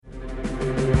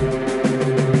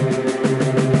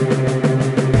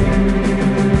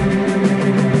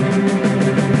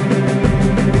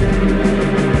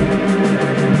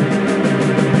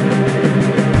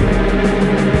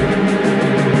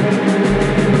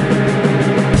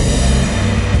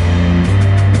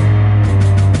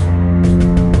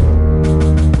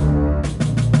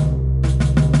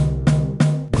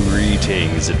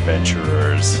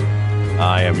adventurers.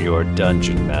 I am your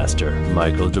dungeon master,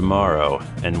 Michael Demaro,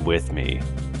 and with me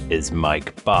is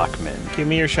Mike Bachman. Give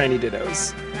me your shiny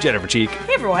dittos. Jennifer Cheek.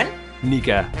 Hey, everyone.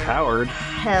 Nika Howard.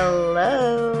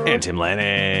 Hello. And Tim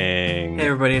Lanning. Hey,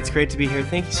 everybody. It's great to be here.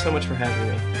 Thank you so much for having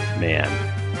me. Man,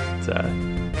 it's,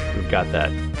 we've got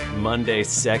that Monday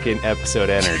second episode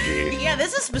energy. Yeah,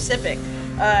 this is specific.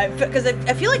 Because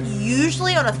I feel like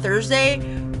usually on a Thursday,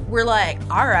 we're like,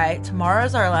 all right,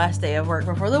 tomorrow's our last day of work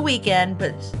before the weekend.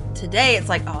 But today, it's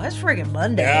like, oh, it's friggin'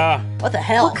 Monday. Yeah. What the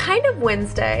hell? Well, kind of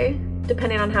Wednesday,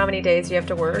 depending on how many days you have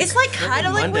to work. It's like kind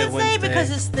of like Wednesday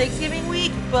because it's Thanksgiving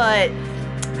week, but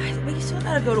we still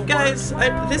gotta go to Guys,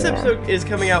 work. This episode is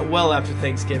coming out well after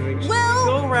Thanksgiving. Well,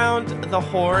 go around the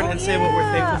horn and say what we're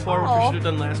thankful for, which we should have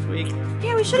done last week.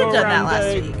 Yeah, we should have done that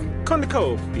last week.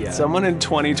 Cornucopia. Someone in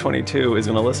 2022 is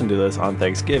going to listen to this on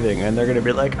Thanksgiving, and they're going to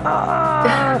be like,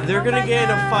 ah! They're going to get in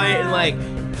a fight and like,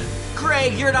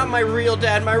 Greg, you're not my real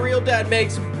dad. My real dad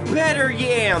makes better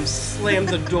yams. Slam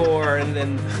the door, and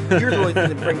then you're the only thing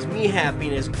that brings me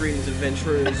happiness. Greetings,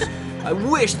 adventurers. I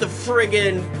wish the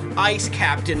friggin' ice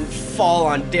cap didn't fall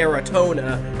on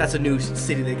Daratona. That's a new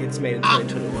city that gets made in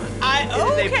 2021.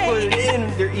 Okay. They put it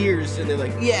in their ears, and they're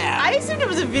like, yeah. I assumed it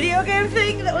was a video game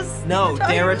thing that was... No,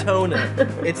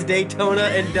 Daratona. It's Daytona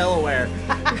and Delaware.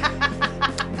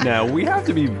 Now, we have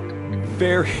to be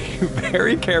very,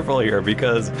 very careful here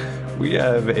because we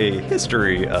have a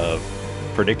history of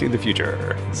predicting the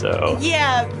future. So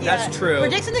Yeah. That's true.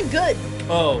 Predict something good.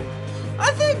 Oh.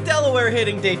 I think Delaware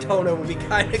hitting Daytona would be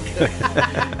kind of good.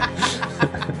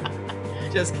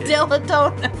 Just kidding.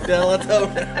 Delatona.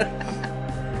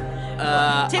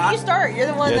 Tim, you start. You're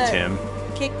the one that Tim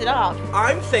kicked it off.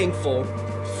 I'm thankful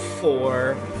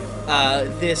for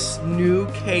this new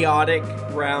chaotic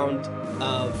round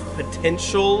of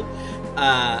potential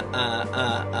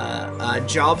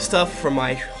job stuff from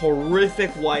my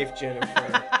horrific wife,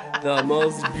 Jennifer. The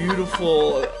most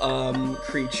beautiful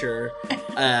creature.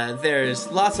 There's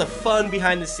lots of fun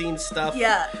behind the scenes stuff.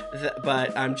 Yeah.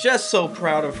 But I'm just so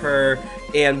proud of her,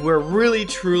 and we're really,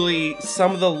 truly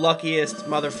some of the luckiest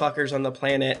motherfuckers on the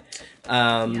planet.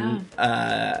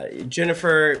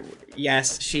 Jennifer,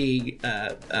 yes, she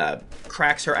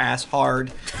cracks her ass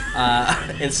hard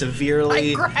and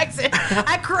severely.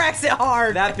 I cracks it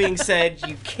hard. That being said,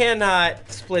 you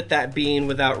cannot split that bean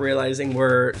without realizing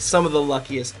we're some of the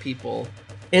luckiest people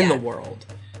in the world.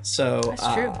 So That's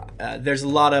true. There's a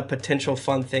lot of potential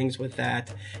fun things with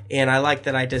that, and I like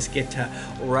that I just get to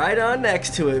right on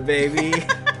next to it, baby.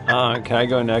 can I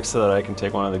go next so that I can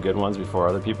take one of the good ones before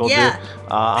other people do?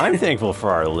 I'm thankful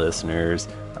for our listeners.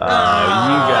 You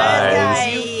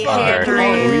guys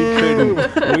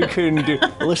we couldn't do.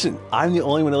 Listen, I'm the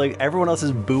only one who everyone else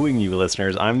is booing you,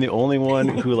 listeners. I'm the only one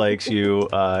who likes you.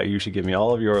 You should give me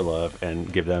all of your love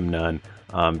and give them none.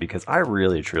 Because I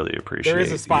really, truly appreciate There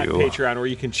is a spot you. in Patreon where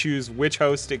you can choose which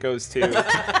host it goes to.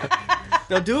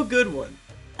 Now do a good one.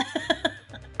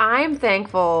 I'm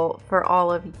thankful for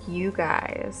all of you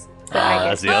guys.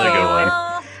 That's the other good one.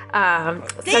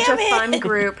 Such a fun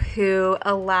group who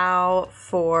allow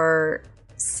for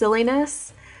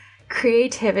silliness,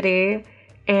 creativity,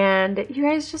 and you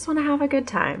guys just want to have a good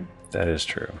time. That is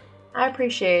true. I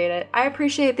appreciate it. I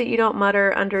appreciate that you don't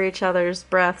mutter under each other's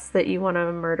breaths that you want to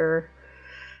murder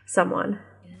someone.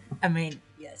 I mean,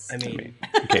 yes. I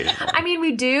mean,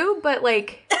 we do, but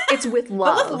it's with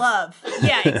love. But with love.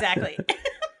 Yeah, exactly.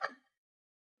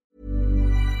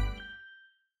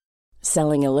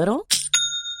 Selling a little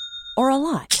or a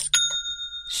lot?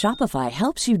 Shopify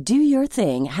helps you do your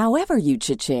thing however you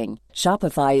cha-ching.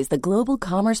 Shopify is the global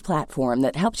commerce platform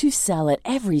that helps you sell at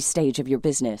every stage of your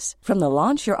business. From the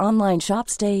launch your online shop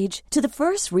stage to the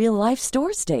first real-life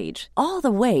store stage, all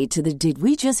the way to the did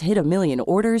we just hit a million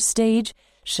orders stage.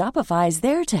 Shopify is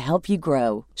there to help you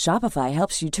grow. Shopify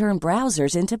helps you turn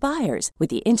browsers into buyers with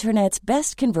the internet's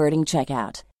best converting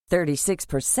checkout.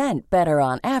 36% better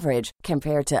on average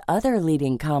compared to other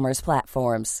leading commerce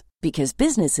platforms. Because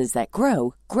businesses that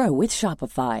grow, grow with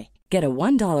Shopify. Get a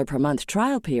 $1 per month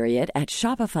trial period at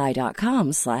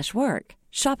shopify.com/work.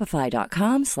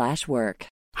 Shopify.com/work.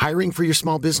 Hiring for your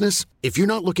small business? If you're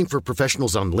not looking for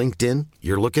professionals on LinkedIn,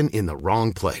 you're looking in the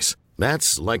wrong place.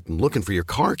 That's like looking for your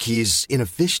car keys in a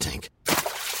fish tank.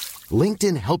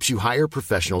 LinkedIn helps you hire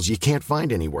professionals you can't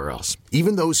find anywhere else,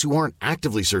 even those who aren't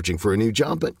actively searching for a new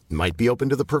job but might be open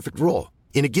to the perfect role.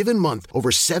 In a given month, over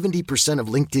 70% of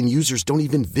LinkedIn users don't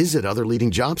even visit other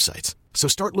leading job sites. So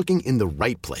start looking in the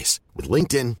right place. With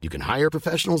LinkedIn, you can hire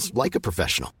professionals like a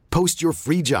professional. Post your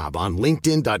free job on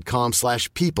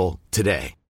linkedin.com/people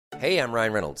today. Hey, I'm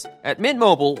Ryan Reynolds. At Mint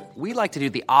Mobile, we like to do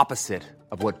the opposite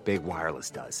of what Big Wireless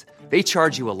does. They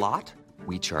charge you a lot,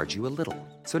 we charge you a little.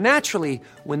 So naturally,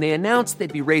 when they announced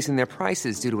they'd be raising their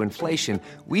prices due to inflation,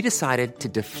 we decided to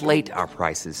deflate our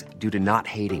prices due to not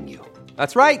hating you.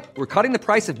 That's right. We're cutting the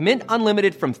price of Mint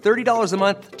Unlimited from $30 a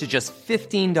month to just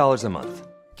 $15 a month.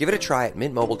 Give it a try at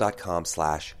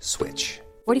mintmobile.com/switch.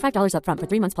 $45 up front for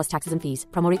 3 months plus taxes and fees.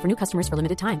 Promo rate for new customers for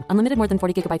limited time. Unlimited more than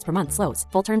 40 gigabytes per month. Slows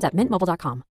full terms at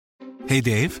mintmobile.com. Hey,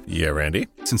 Dave. Yeah, Randy.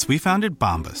 Since we founded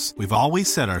Bombas, we've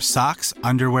always said our socks,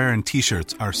 underwear, and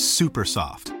T-shirts are super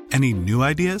soft. Any new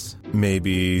ideas?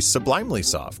 Maybe sublimely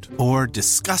soft. Or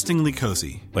disgustingly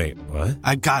cozy. Wait, what?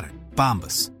 I got it.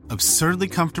 Bombas. Absurdly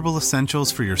comfortable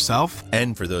essentials for yourself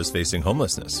and for those facing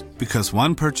homelessness. Because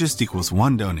one purchased equals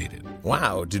one donated.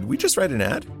 Wow, did we just write an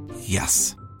ad?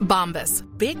 Yes. Bombas.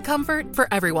 Big comfort for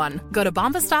everyone. Go to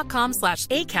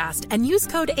bombas.com/ACAST and use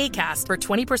code ACAST for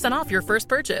 20% off your first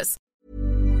purchase.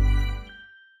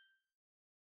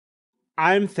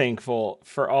 I'm thankful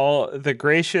for all the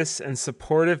gracious and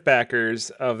supportive backers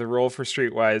of the Roll for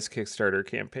Streetwise Kickstarter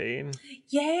campaign.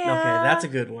 Yeah. Okay, that's a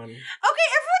good one. Okay,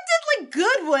 everyone did like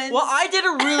good ones. Well, I did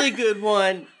a really good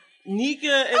one.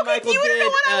 Nika and Michael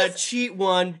did a cheat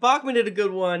one. Bachman did a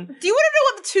good one. Do you want to know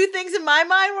what the two things in my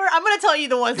mind were? I'm going to tell you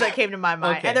the ones that came to my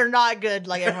mind, Okay. and they're not good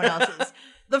like everyone else's.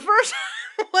 The first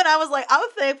one, I was like, I'm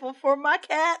thankful for my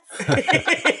cats.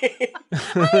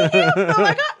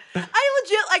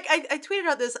 I tweeted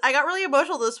out this. I got really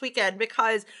emotional this weekend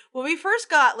because when we first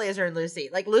got Laser and Lucy,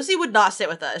 like Lucy would not sit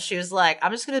with us. She was like,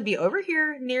 I'm just going to be over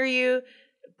here near you,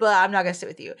 but I'm not going to sit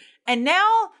with you. And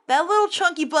now that little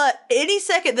chunky butt, any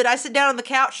second that I sit down on the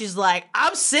couch, she's like,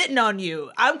 I'm sitting on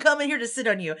you. I'm coming here to sit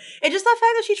on you. And just the fact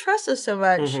that she trusts us so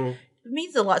much it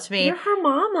means a lot to me. You're her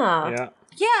mama. Yeah.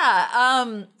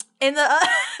 Yeah. And the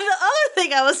other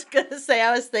thing I was going to say I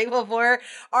was thankful for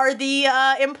are the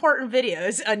important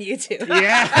videos on YouTube.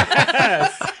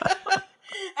 Yes.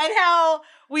 And how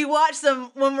we watch them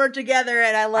when we're together,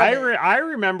 and I love it. I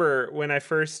remember when I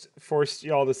first forced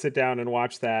y'all to sit down and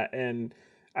watch that, and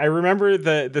I remember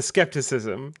the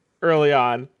skepticism early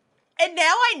on. And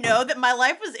now I know that my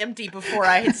life was empty before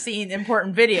I had seen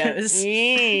important videos.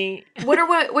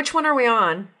 Which one are we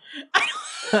on?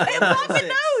 Bachman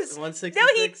knows. 166. No,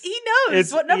 he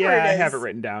knows what number it is. I have it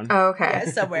written down. Oh, okay.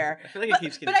 Yeah, somewhere. I feel like it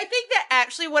keeps getting... But I think that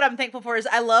actually what I'm thankful for is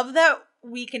I love that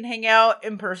we can hang out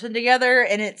in person together,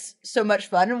 and it's so much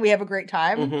fun, and we have a great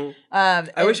time.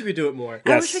 I wish we could do it more.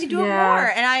 I wish we could do it more.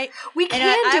 And we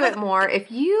can do it more if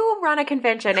you run a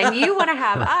convention and you want to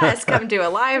have us come do a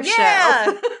live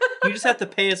show. You just have to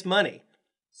pay us money.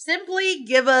 Simply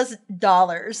give us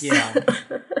dollars. Yeah.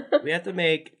 We have to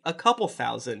make a couple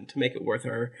thousand to make it worth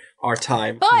our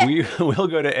time. But we'll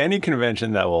go to any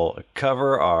convention that will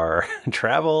cover our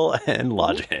travel and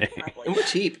lodging. And we're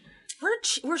cheap.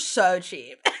 We're so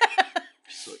cheap.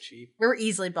 So cheap. We're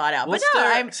easily bought out. What's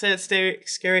scary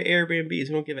Airbnbs? We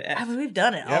don't give a F. I mean, we've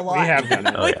done it a Yep, lot. we have done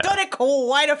it. We've done it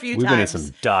quite a few We've been in times.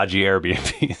 some dodgy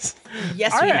Airbnbs.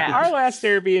 Yes, we have. Our last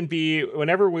Airbnb,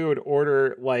 whenever we would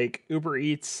order like Uber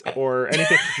Eats or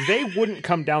anything, they wouldn't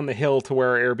come down the hill to where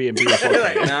our Airbnb was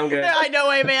located. Nah, I'm good. I know,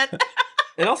 way, man.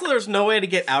 And also, there's no way to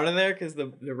get out of there because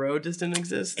the road just didn't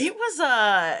exist. It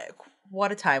was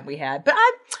what a time we had. But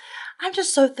I'm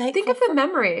just so thankful. Think of the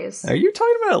memories. Are you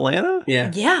talking about Atlanta?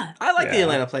 Yeah. I like the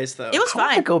Atlanta place though. It was I want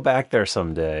to fine. go back there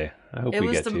someday. I hope It we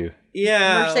was get the- to.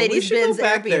 Yeah, Mercedes-Benz we should go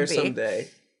back there Airbnb. someday.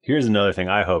 Here's another thing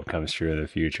I hope comes true in the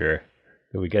future.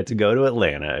 That we get to go to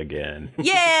Atlanta again.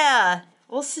 Yeah.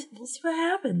 We'll see what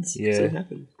happens. Yeah.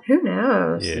 Who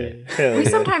knows? Yeah. Hell We yeah.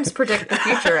 sometimes predict the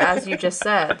future, as you just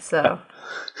said, so.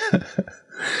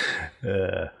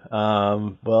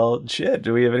 Well, shit.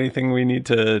 Do we have anything we need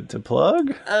to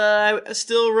plug?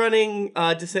 Still running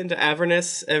Descent to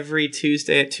Avernus every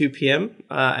Tuesday at 2 p.m.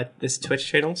 At this Twitch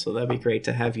channel, so that'd be great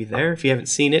to have you there. If you haven't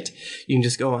seen it, you can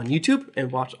just go on YouTube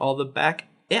and watch all the back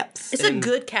eps. It's a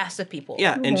good cast of people.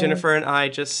 Yeah, and Jennifer and I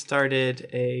just started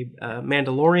a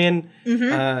Mandalorian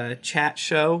chat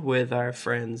show with our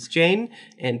friends Jane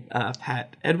and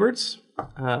Pat Edwards.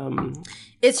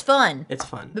 It's fun. It's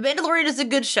fun. The Mandalorian is a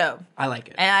good show. I like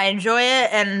it. And I enjoy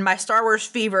it, and my Star Wars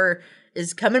fever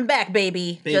is coming back,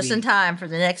 baby. Just in time for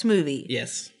the next movie.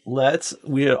 Yes.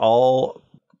 We all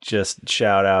just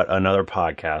shout out another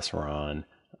podcast we're on.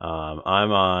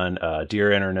 I'm on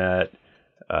Dear Internet.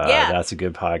 That's a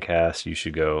good podcast. You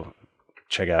should go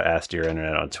check out Ask Dear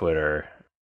Internet on Twitter.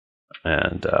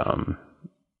 And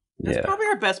That's probably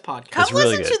our best podcast. Come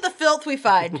really listen good. to the filth we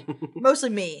find.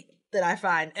 Mostly me that I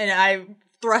find. And I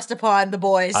thrust upon the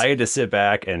boys. I had to sit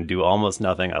back and do almost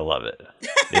nothing. I love it.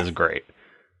 It was great.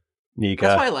 Nika.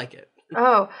 That's why I like it.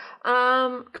 Oh,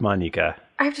 Come on, Nika.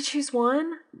 I have to choose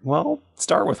one? Well,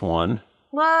 start with one.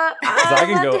 Well, I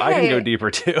can go deeper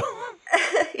too.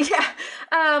 Yeah.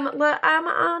 I'm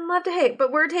on love to hate,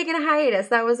 but we're taking a hiatus.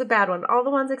 That was a bad one. All the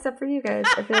ones except for you guys.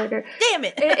 I feel like are damn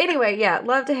it. Anyway, yeah,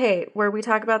 love to hate, where we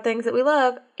talk about things that we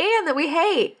love and that we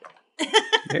hate.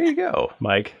 There you go,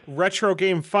 Mike. Retro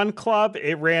Game Fun Club.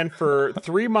 It ran for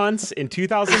 3 months in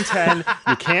 2010.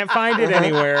 You can't find it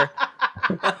anywhere.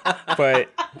 But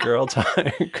girl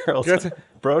time,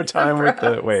 bro time with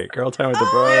the girl time with the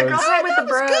bros. Yeah, girl time with the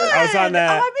bros. I was on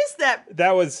that. Oh, I missed that.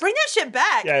 That was bring that shit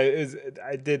back. Yeah,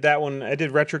 I did that one. I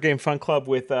did Retro Game Fun Club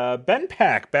with Ben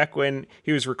Pack back when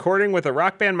he was recording with a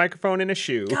Rock Band microphone in a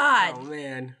shoe. God, oh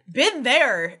man, been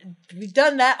there. We've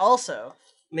done that also.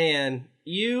 Man,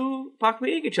 Pac,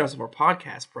 we gotta get you on some more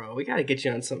podcasts, bro. We gotta get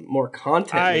you on some more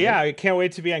content. Yeah, I can't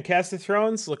wait to be on Cast of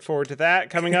Thrones. Look forward to that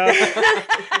coming up.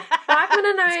 Bachman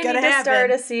and I need to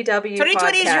start a CW 2020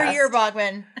 podcast. is your year,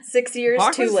 Bachman. 6 years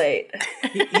Bachman's too late.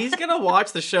 He's gonna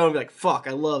watch the show and be like, "Fuck,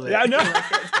 I love it." Yeah, no. Can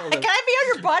I be on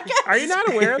your podcast? Are you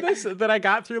not aware of this? That I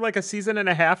got through like a season and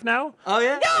a half now? Oh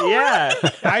yeah. No, yeah.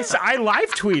 Really? I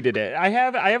live tweeted it. I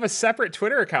have a separate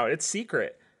Twitter account. It's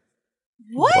secret.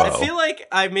 What? Whoa. I feel like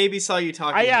I maybe saw you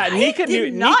talking. Yeah, Nika knew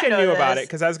about it this.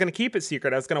 because I was going to keep it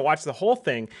secret. I was going to watch the whole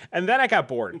thing, and then I got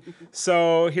bored.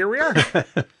 So here we are. Here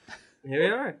we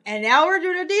are. And now we're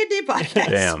doing a D&D podcast.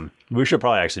 Damn, we should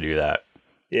probably actually do that.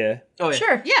 Yeah. Oh yeah.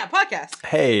 Sure. Yeah, podcast.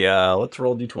 Hey, let's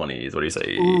roll d20s. What do you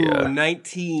say? Ooh,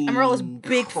 19. I'm rolling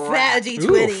big fat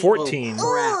D20. Ooh, 14.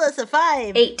 Oh, that's a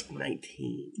 5. 8.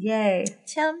 19. Yay.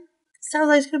 Tim, sounds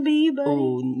like it's gonna be you, buddy.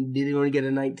 Oh, did you want to get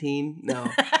a 19? No.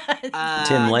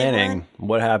 Tim Lanning,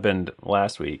 what happened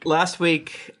last week? Last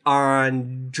week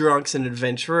on Drunks and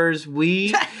Adventurers,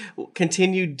 we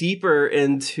continued deeper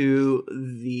into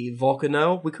the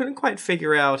volcano. We couldn't quite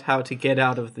figure out how to get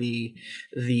out of the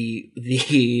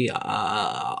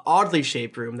oddly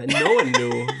shaped room that no one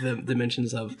knew the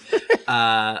dimensions of.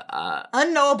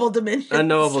 Unknowable dimensions.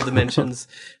 Unknowable dimensions.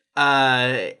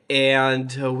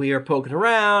 And we were poking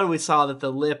around. We saw that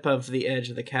the lip of the edge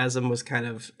of the chasm was kind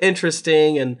of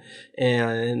interesting, and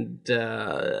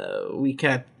we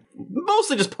kept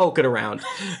mostly just poking around.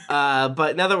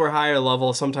 But now that we're higher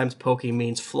level, sometimes poking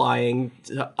means flying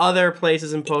to other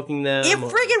places and poking them. It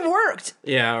friggin' worked.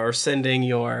 Yeah, or sending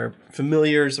your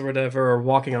familiars or whatever, or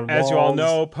walking on walls. As you all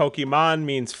know, Pokemon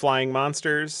means flying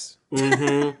monsters.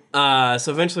 Mm-hmm.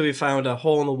 So eventually we found a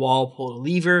hole in the wall, pulled a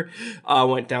lever,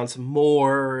 went down some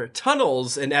more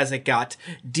tunnels, and as it got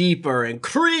deeper and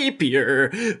creepier,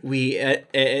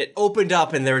 it opened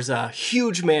up, and there's a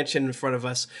huge mansion in front of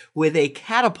us with a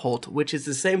catapult, which is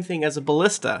the same thing as a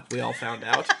ballista, we all found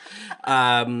out,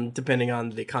 depending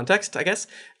on the context, I guess.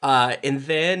 And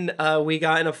then we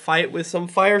got in a fight with some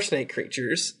fire snake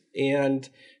creatures, and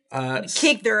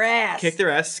kicked their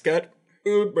ass. Got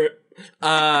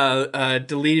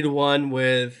deleted one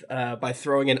with by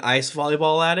throwing an ice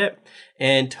volleyball at it,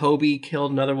 and Toby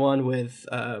killed another one with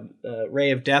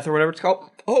Ray of Death or whatever it's called.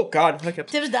 Oh God,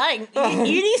 Tim's dying.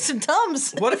 You need some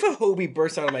Tums. What if a Hobie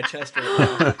burst out of my chest right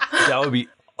now? That would be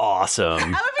awesome. I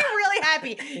would be really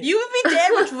happy. You would be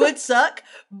dead, which would suck,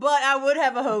 but I would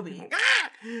have a Hobie.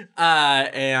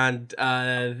 And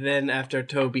then after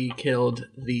Toby killed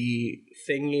the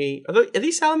thingy, are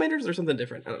these salamanders or something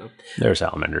different? I don't know. They're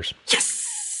salamanders.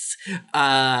 Yes.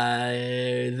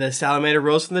 The salamander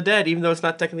rose from the dead, even though it's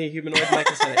not technically a humanoid.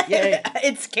 Michael said it. Yay!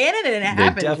 It's canon and it They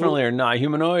happened. definitely are not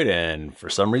humanoid, and for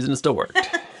some reason it still worked.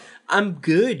 I'm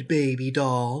good, baby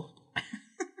doll.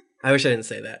 I wish I didn't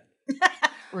say that.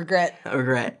 Regret.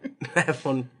 Regret. I have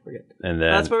one regret. And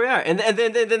then that's where we are. And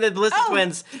then the Ballista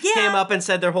twins came up and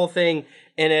said their whole thing,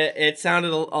 and it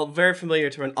sounded very familiar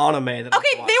to an anime that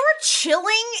Okay, they were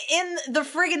chilling in the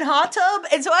friggin' hot tub,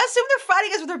 and so I assume they're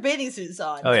fighting us with their bathing suits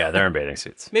on. oh yeah, they're in bathing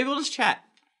suits. Maybe we'll just chat.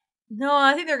 No,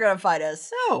 I think they're gonna fight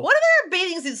us. No. What do their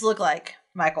bathing suits look like,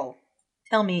 Michael?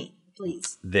 Tell me,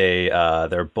 please.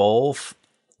 They're both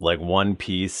like one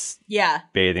piece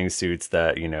bathing suits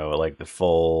that, like the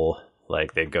full,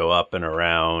 like they go up and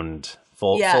around,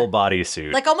 full body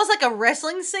suit. Like almost like a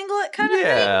wrestling singlet kind of thing?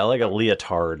 Yeah, like a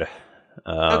leotard.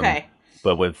 Okay.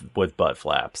 But with butt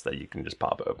flaps that you can just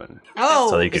pop open. Oh,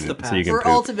 so you can for poop.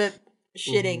 ultimate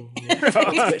shitting.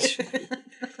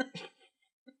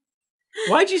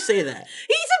 Why'd you say that?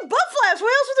 He said butt flaps.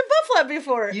 What else was a butt flap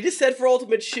before? You just said for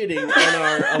ultimate shitting on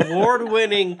our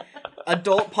award-winning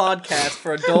adult podcast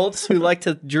for adults who like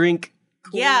to drink.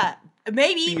 Cool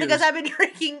maybe beers. because I've been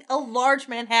drinking a large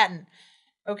Manhattan.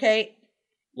 Okay.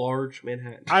 Large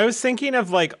Manhattan. I was thinking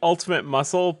of like ultimate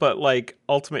muscle, but like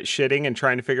ultimate shitting and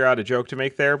trying to figure out a joke to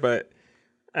make there, but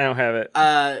I don't have it.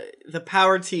 The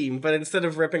power team, but instead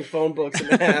of ripping phone books in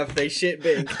half, they shit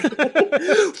big. Through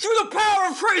the power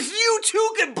of Christ, you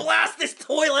too can blast this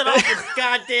toilet off its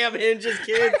goddamn hinges,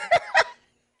 kids.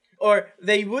 Or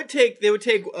they would take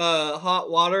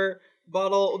hot water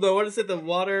bottle. No, what is it? The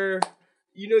water.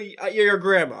 You know, your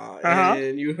grandma,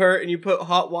 and you put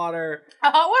hot water.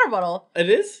 A hot water bottle. It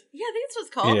is? Yeah, I think that's what it's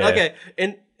called. Yeah. Okay,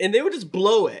 and they would just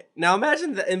blow it. Now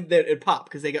imagine that, and it'd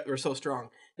pop because were so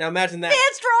strong. Now imagine that. They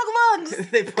had strong lungs.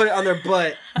 They put it on their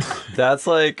butt. That's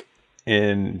like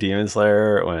in Demon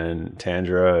Slayer when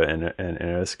Tanjiro and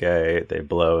Inosuke, they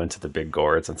blow into the big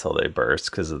gourds until they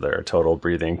burst because of their total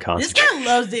breathing This concentration. guy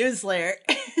loves Demon Slayer.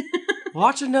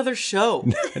 Watch another show.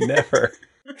 Never.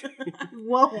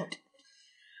 Won't.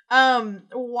 Why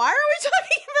are we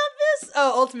talking about this?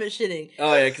 Oh, ultimate shitting.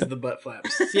 Oh yeah, because the butt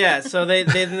flaps. Yeah, so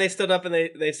they stood up and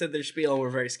they said their spiel and we're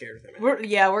very scared of them. We're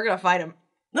gonna fight him.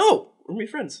 No, we're gonna be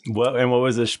friends. What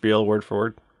was the spiel word for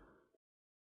word?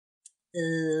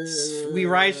 We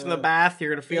rise from the bath.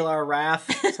 You're gonna feel our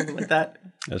wrath. Something like that.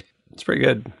 It's pretty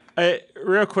good.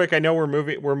 Real quick, I know we're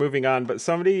moving on, but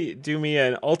somebody do me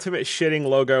an ultimate shitting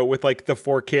logo with like the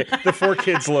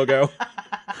 4Kids logo,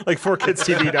 like 4Kids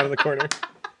TV down in the corner.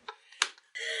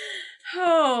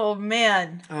 Oh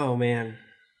man. Oh man.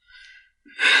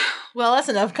 Well, that's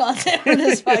enough content for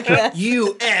this podcast.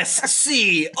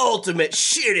 USC Ultimate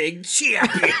Shitting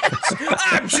Champions.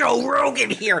 I'm Joe Rogan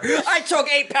here. I took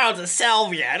 8 pounds of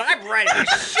salvia and I'm ready to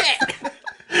shit.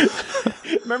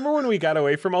 Remember when we got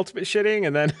away from ultimate shitting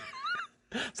and then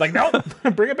it's like, nope,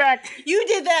 bring it back. You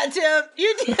did that, Tim.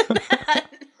 You did that.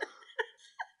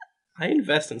 I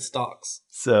invest in stocks.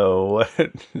 So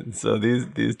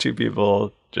these two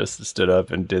people just stood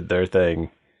up and did their thing.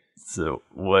 So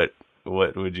what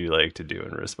would you like to do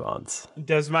in response?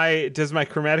 Does my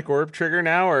chromatic orb trigger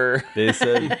now, or they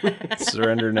said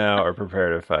surrender now or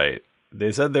prepare to fight?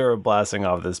 They said they were blasting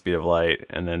off the speed of light,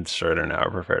 and then surrender now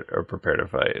or prepare to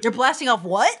fight. You're blasting off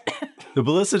what? The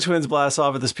Ballista twins blast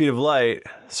off at the speed of light.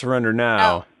 Surrender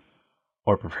now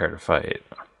or prepare to fight.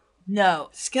 No.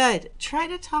 Scud, try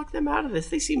to talk them out of this.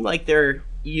 They seem like they're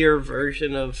your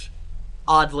version of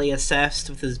oddly assessed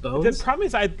with his bones. The problem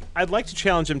is I'd like to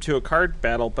challenge him to a card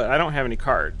battle, but I don't have any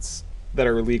cards that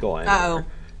are illegal anymore.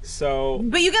 So,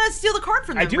 but you gotta steal the card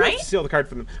from them, I do right? have to steal the card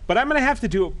from them, but I'm gonna have to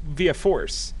do it via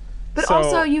force. But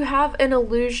also, you have an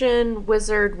illusion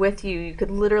wizard with you. You could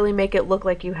literally make it look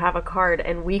like you have a card,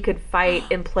 and we could fight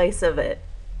in place of it.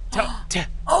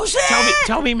 Oh shit!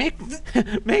 Tell me, make.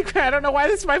 I don't know why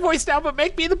this is my voice now, but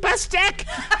make me the best deck.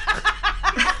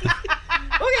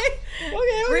 Okay.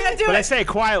 We're gonna do but it. I say it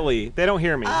quietly. They don't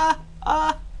hear me.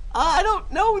 I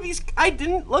don't know these. I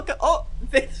didn't look.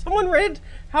 Someone read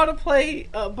how to play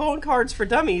bone cards for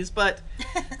dummies, but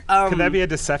could that be a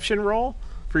deception roll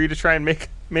for you to try and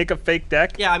make a fake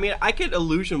deck? Yeah, I mean, I could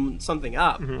illusion something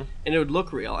up, and it would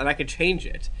look real, and I could change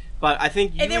it. But I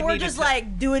think you and then would we're need just to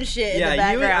like doing shit in the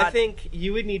background. I think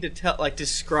you would need to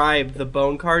describe the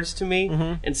bone cards to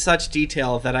me in such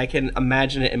detail that I can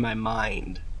imagine it in my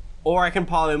mind, or I can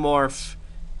polymorph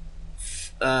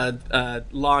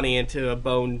Lonnie into a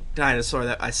bone dinosaur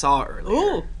that I saw earlier.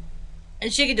 Ooh,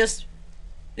 and she could just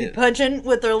be punching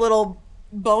with her little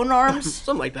bone arms,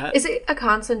 something like that. Is it a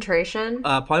concentration?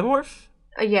 Polymorph?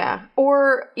 Yeah,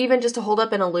 or even just to hold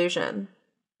up an illusion.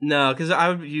 No, because I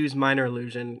would use minor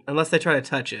illusion unless they try to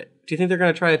touch it. Do you think they're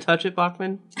going to try to touch it,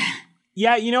 Bachman?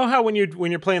 Yeah, you know how when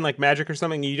you're playing like Magic or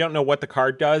something, you don't know what the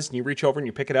card does, and you reach over and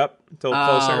you pick it up until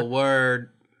closer. Oh, word.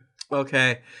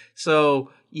 Okay, so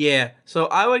yeah, so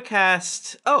I would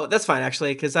cast. Oh, that's fine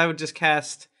actually, because I would just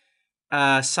cast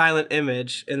Silent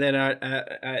Image, and then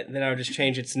I would just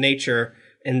change its nature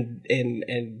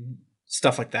and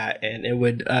stuff like that, and it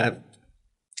would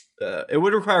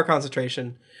require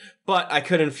concentration. But I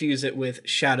could infuse it with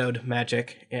shadowed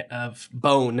magic of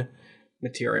bone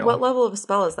material. What level of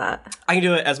spell is that? I can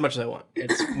do it as much as I want.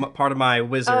 It's part of my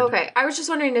wizard. Oh, okay. I was just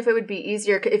wondering if it would be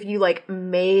easier if you like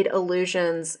made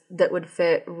illusions that would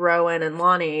fit Rowan and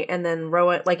Lonnie, and then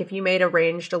Rowan, like if you made a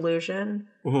ranged illusion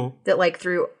that like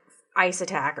threw ice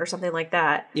attack or something like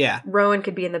that. Yeah. Rowan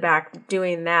could be in the back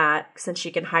doing that since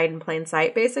she can hide in plain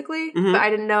sight, basically. But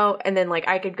I didn't know, and then like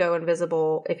I could go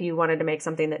invisible if you wanted to make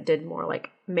something that did more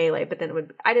like melee, but then it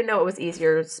would. I didn't know it was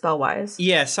easier spell wise.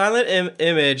 Yeah, Silent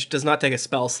Image does not take a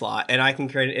spell slot, and I can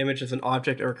create an image of an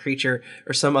object or a creature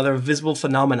or some other visible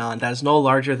phenomenon that is no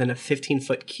larger than a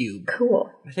 15-foot cube. Cool.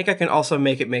 I think I can also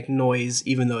make it make noise,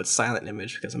 even though it's Silent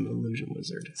Image, because I'm an illusion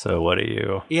wizard. So what do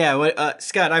you? Yeah,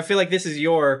 Scott, I feel like this is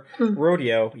your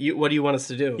rodeo. What do you want us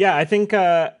to do? Yeah, I think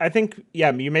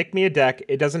you make me a deck.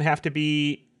 It doesn't have to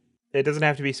be it doesn't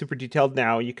have to be super detailed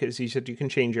now. You said you can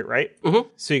change it, right? Mm-hmm.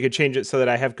 So you could change it so that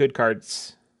I have good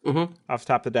cards off the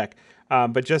top of the deck.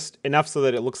 But just enough so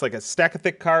that it looks like a stack of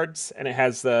thick cards and it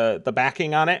has the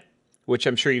backing on it, which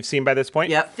I'm sure you've seen by this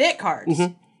point. Yep. Thick cards.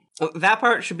 Mm-hmm. That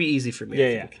part should be easy for me.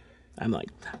 Yeah. I'm like,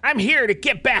 I'm here to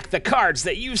get back the cards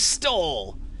that you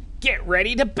stole. Get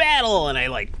ready to battle. And I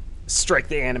like strike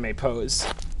the anime pose.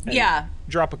 Yeah.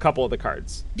 Drop a couple of the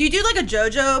cards. Do you do like a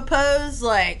JoJo pose?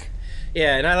 Like.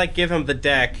 Yeah, and I like give him the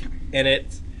deck, and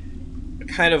it's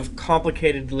kind of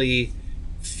complicatedly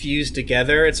fused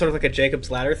together. It's sort of like a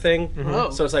Jacob's Ladder thing.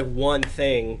 Mm-hmm. So it's like one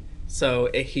thing. So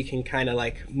he can kind of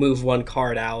like move one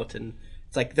card out, and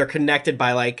it's like they're connected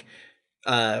by like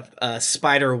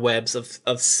spider webs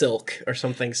of silk or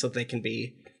something, so they can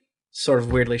be sort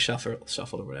of weirdly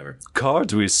shuffled or whatever.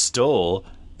 Cards we stole.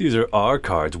 These are our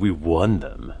cards. We won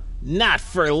them. Not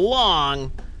for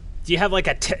long. Do you have like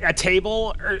a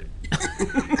table? Or...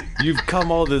 You've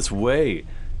come all this way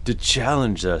to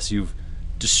challenge us. You've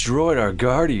destroyed our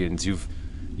guardians.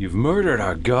 You've murdered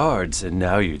our guards, and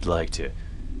now you'd like to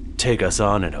take us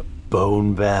on in a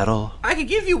bone battle? I could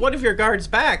give you one of your guards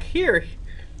back. Here.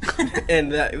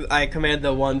 And I command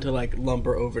the one to like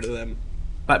lumber over to them,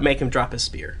 but make him drop his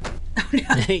spear.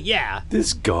 Yeah.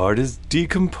 This guard is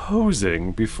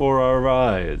decomposing before our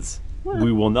eyes.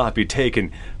 We will not be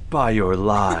taken by your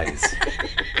lies.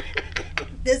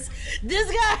 This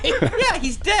guy. Yeah,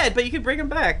 he's dead, but you can bring him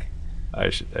back. I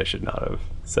should not have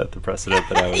set the precedent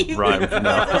that I would rhyme from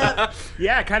now.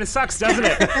 Yeah, it kind of sucks, doesn't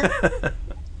it?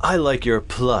 I like your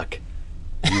pluck.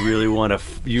 You really want to...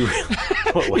 Wait.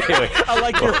 I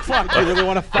like your pluck. You really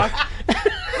want to fuck?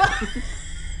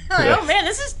 Oh man,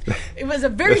 it was a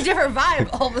very different vibe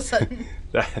all of a sudden.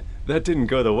 That didn't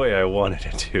go the way I wanted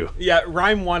it to. Yeah,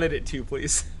 Rhyme wanted it to,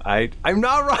 please. I'm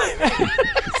not rhyming.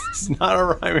 It's not a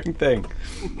rhyming thing.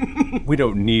 We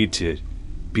don't need to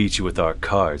beat you with our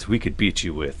cards. We could beat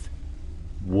you with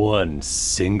one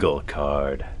single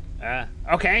card.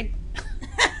 Okay.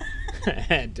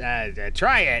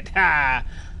 Try it.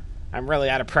 I'm really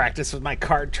out of practice with my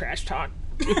card trash talk.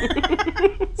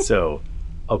 So,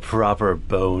 a proper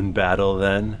bone battle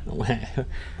then?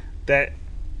 That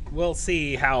we'll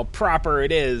see how proper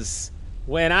it is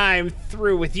when I'm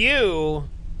through with you.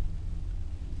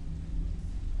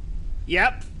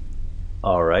 Yep.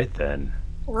 All right then.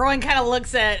 Rowan kind of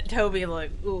looks at Toby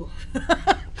like, ooh.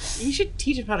 You should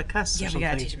teach him how to cuss. Yeah, we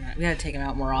gotta teach him. We gotta take him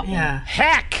out more often. Yeah.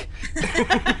 Heck!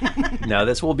 Now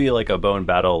this will be like a bone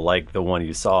battle, like the one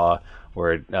you saw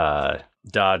where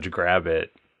Dodge Grab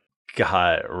It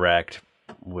got wrecked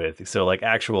with. So like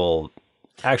actual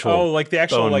like the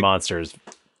actual bone like monsters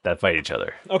that fight each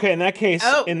other. Okay, in that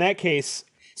case.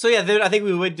 So yeah, then I think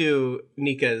we would do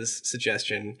Nika's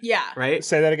suggestion. Yeah. Right?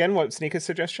 Say that again. What's Nika's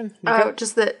suggestion? Nika? Oh,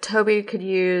 just that Toby could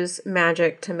use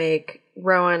magic to make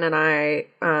Rowan and I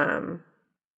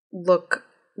look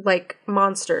like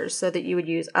monsters, so that you would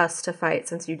use us to fight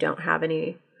since you don't have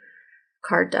any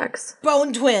card decks.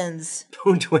 Bone twins.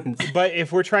 Bone twins. But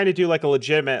if we're trying to do like a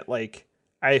legitimate, like,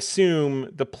 I assume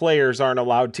the players aren't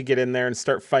allowed to get in there and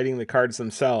start fighting the cards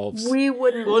themselves. We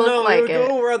wouldn't Well, look no, like we would it.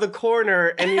 go around the corner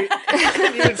and you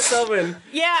would summon.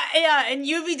 Yeah, and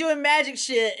you'd be doing magic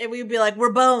shit, and we'd be like,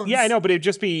 we're bones. Yeah, I know, but it'd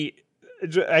just be.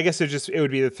 I guess it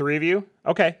would be the three of you.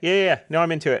 Okay, yeah. No,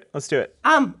 I'm into it. Let's do it.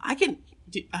 I can.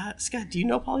 Scott, do you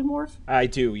know polymorph? I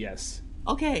do. Yes.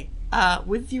 Okay.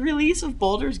 With the release of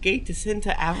Baldur's Gate Descent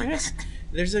to Avernus,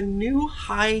 there's a new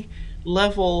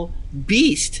high-level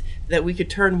beast that we could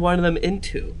turn one of them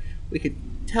into. We could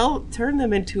turn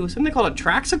them into something called a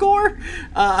Traxagore.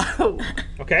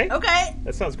 Okay.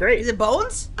 That sounds great. Is it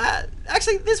bones?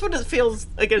 Actually, this one feels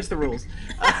against the rules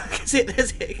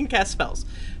because it can cast spells.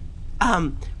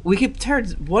 We could turn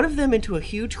one of them into a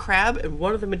huge crab and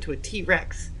one of them into a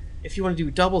T-Rex if you want to do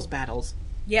doubles battles.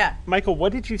 Yeah. Michael,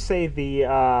 what did you say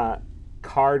the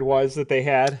card was that they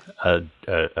had? A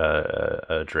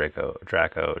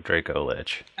Draco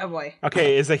Lich. Oh boy.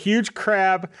 Okay, is a huge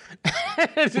crab and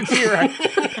a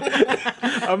T-Rex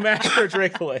a match for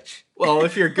Draco Lich? Well,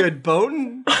 if you're a good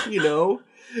bone, I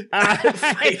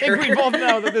think we both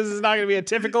know that this is not going to be a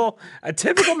typical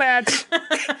match.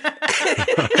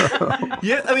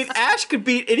 Yeah, I mean, Ash could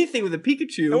beat anything with a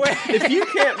Pikachu. If you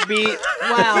can't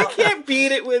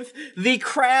beat it with the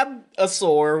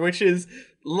Crabosaur, which is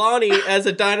Lonnie as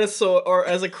a dinosaur or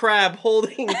as a crab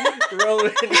holding Rowan.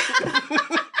 It's the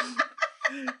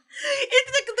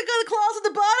claws at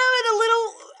the bottom and a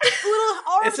little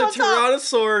arms It's a on top.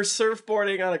 Tyrannosaur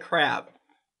surfboarding on a crab.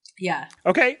 Yeah.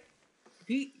 Okay.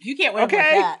 You can't win Okay.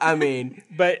 with that. I mean,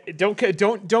 but don't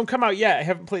come out yet. I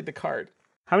haven't played the card.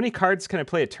 How many cards can I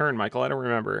play a turn, Michael? I don't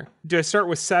remember. Do I start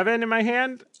with 7 in my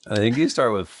hand? I think you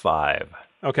start with 5.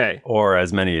 Okay. Or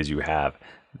as many as you have.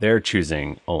 They're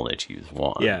choosing only to use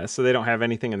 1. Yeah, so they don't have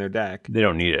anything in their deck. They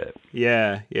don't need it.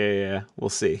 Yeah. We'll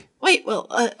see. Wait, well,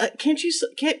 can't you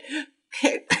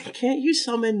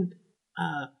summon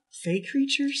fey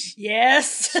creatures?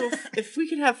 Yes. So if we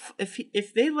could have,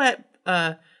 if they let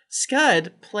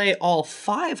Scud play all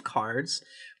 5 cards,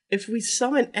 if we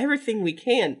summon everything we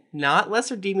can, not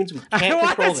lesser demons, we can't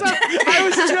control them. I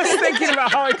was just thinking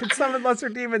about how I could summon lesser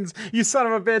demons, you son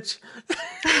of a bitch.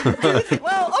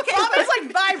 Well, okay, Bobby's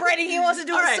like vibrating. He wants to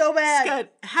do it so bad. Scud,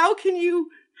 how can you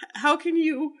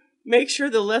make sure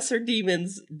the lesser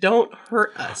demons don't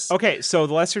hurt us? Okay, so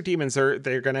the lesser demons they're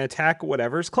going to attack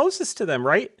whatever's closest to them,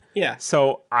 right? Yeah.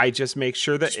 So I just make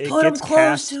sure that it put 'em gets close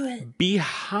cast to it.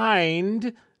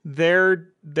 behind their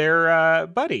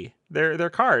buddy, their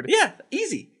card. Yeah,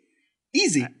 easy.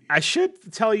 I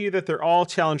should tell you that they're all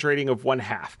challenge rating of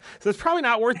 1/2. So it's probably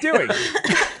not worth doing.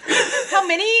 How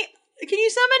many can you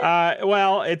summon?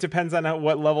 Well, it depends on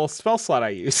what level spell slot I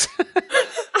use.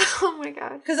 Oh my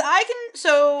god. Because I can,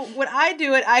 so when I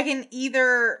do it, I can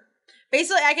either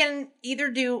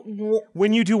do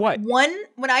When you do what?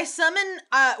 when I summon,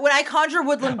 when I conjure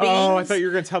woodland beings. Oh, I thought you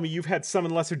were going to tell me you've had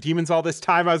summoned lesser demons all this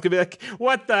time. I was going to be like,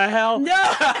 what the hell?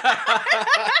 No.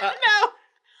 No.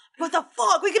 What the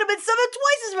fuck? We could have been summoned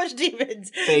twice as much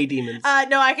demons. Fey demons.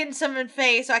 No, I can summon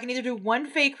Fey, so I can either do 1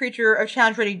 Fey creature of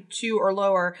challenge rating 2 or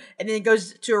lower, and then it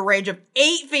goes to a range of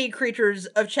 8 Fey creatures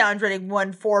of challenge rating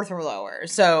 1/4 or lower.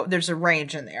 So there's a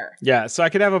range in there. Yeah, so I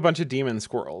could have a bunch of demon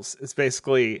squirrels. It's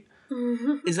basically...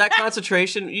 Is that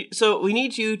concentration? So we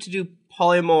need you to do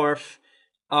polymorph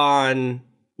on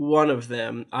one of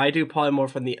them. I do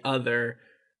polymorph on the other.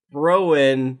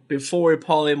 Rowan, before we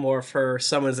polymorph her,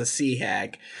 summons a sea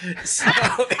hag. So I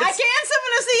can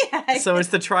summon a sea hag. So it's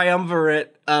the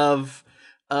triumvirate of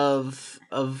I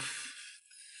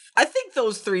think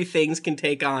those 3 things can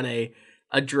take on a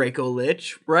Draco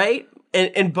Lich, right?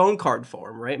 In bone card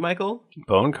form, right, Michael?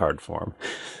 Bone card form.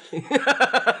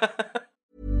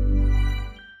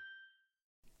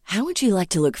 How would you like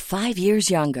to look 5 years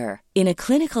younger? In a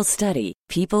clinical study,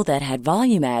 people that had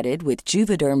volume added with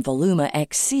Juvederm Voluma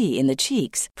XC in the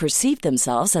cheeks perceived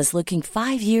themselves as looking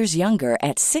 5 years younger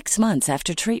at 6 months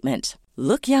after treatment.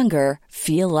 Look younger,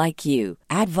 feel like you.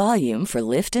 Add volume for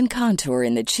lift and contour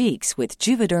in the cheeks with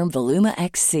Juvederm Voluma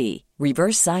XC.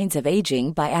 Reverse signs of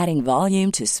aging by adding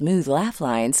volume to smooth laugh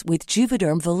lines with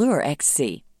Juvederm Volure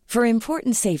XC. For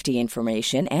important safety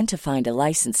information and to find a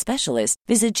licensed specialist,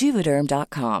 visit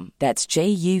Juvederm.com. That's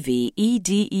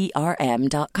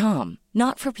JUVEDERM.com.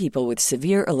 Not for people with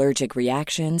severe allergic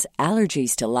reactions,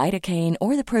 allergies to lidocaine,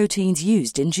 or the proteins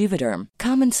used in Juvederm.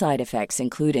 Common side effects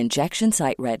include injection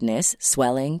site redness,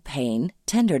 swelling, pain,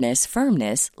 tenderness,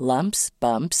 firmness, lumps,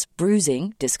 bumps,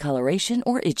 bruising, discoloration,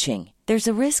 or itching. There's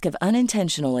a risk of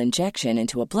unintentional injection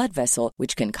into a blood vessel,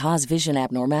 which can cause vision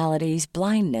abnormalities,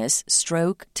 blindness,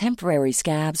 stroke, temporary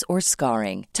scabs, or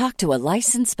scarring. Talk to a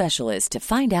licensed specialist to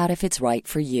find out if it's right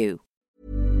for you.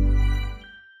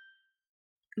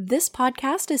 This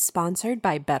podcast is sponsored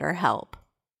by BetterHelp.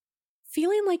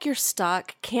 Feeling like you're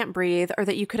stuck, can't breathe, or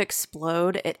that you could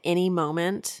explode at any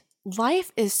moment?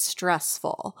 Life is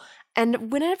stressful,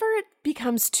 and whenever it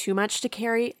becomes too much to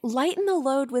carry, lighten the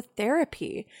load with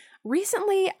therapy.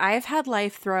 Recently, I've had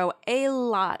life throw a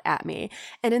lot at me,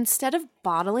 and instead of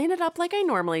bottling it up like I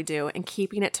normally do and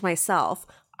keeping it to myself,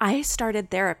 I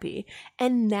started therapy,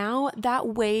 and now that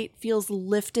weight feels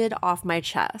lifted off my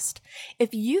chest.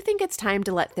 If you think it's time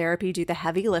to let therapy do the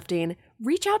heavy lifting,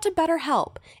 reach out to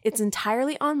BetterHelp. It's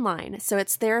entirely online, so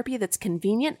it's therapy that's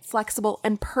convenient, flexible,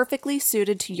 and perfectly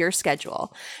suited to your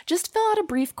schedule. Just fill out a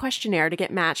brief questionnaire to get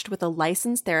matched with a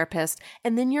licensed therapist,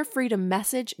 and then you're free to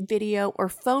message, video, or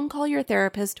phone call your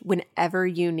therapist whenever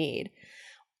you need.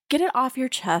 Get it off your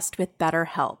chest with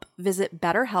BetterHelp. Visit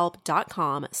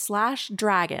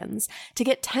betterhelp.com/dragons to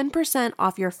get 10%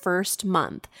 off your first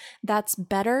month. That's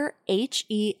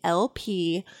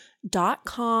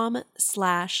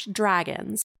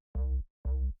betterhelp.com/dragons.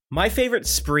 My favorite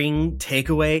spring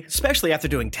takeaway, especially after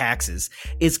doing taxes,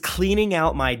 is cleaning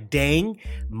out my dang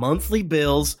monthly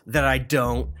bills that I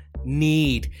don't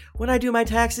need. When I do my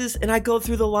taxes and I go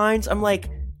through the lines, I'm like,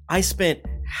 I spent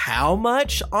how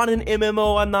much on an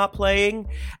MMO I'm not playing?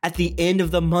 At the end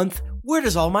of the month, where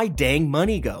does all my dang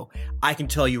money go? I can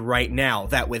tell you right now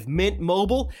that with Mint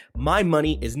Mobile, my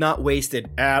money is not wasted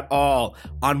at all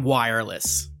on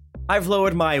wireless. I've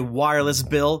lowered my wireless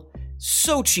bill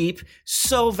so cheap,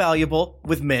 so valuable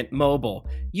with Mint Mobile.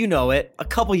 You know it. A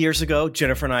couple years ago,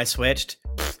 Jennifer and I switched.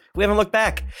 We haven't looked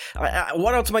back.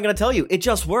 What else am I going to tell you? It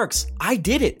just works. I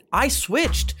did it. I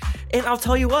switched. And I'll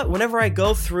tell you what, whenever I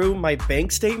go through my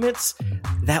bank statements,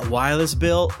 that wireless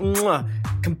bill,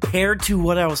 compared to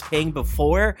what I was paying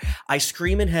before, I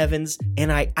scream in heavens and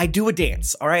I do a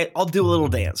dance, all right? I'll do a little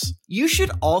dance. You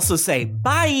should also say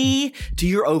bye to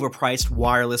your overpriced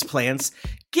wireless plans.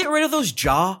 Get rid of those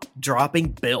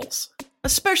jaw-dropping bills,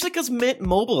 especially because Mint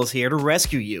Mobile is here to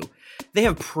rescue you. They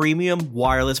have premium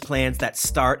wireless plans that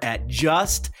start at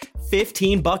just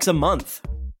 $15 a month.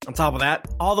 On top of that,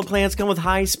 all the plans come with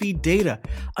high-speed data,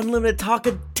 unlimited talk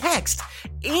and text,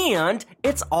 and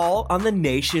it's all on the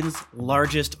nation's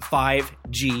largest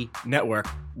 5G network.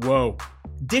 Whoa.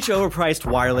 Ditch overpriced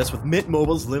wireless with Mint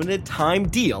Mobile's limited time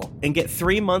deal and get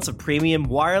 3 months of premium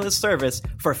wireless service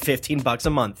for $15 a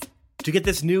month. To get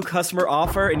this new customer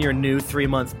offer and your new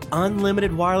 3-month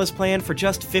unlimited wireless plan for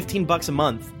just $15 a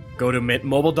month, go to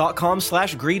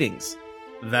mintmobile.com/greetings.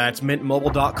 That's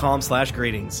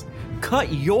mintmobile.com/greetings.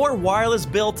 Cut your wireless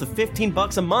bill to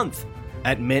 $15 a month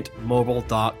at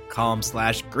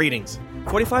mintmobile.com/greetings.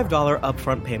 $45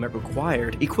 upfront payment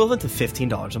required, equivalent to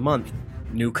 $15 a month.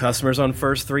 New customers on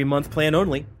first 3-month plan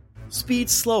only. Speed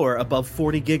slower above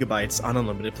 40 gigabytes on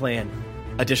unlimited plan.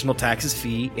 Additional taxes,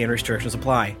 fee, and restrictions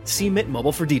apply. See Mint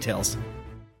Mobile for details.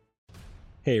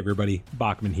 Hey everybody,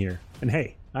 Bachman here. And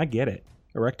hey, I get it.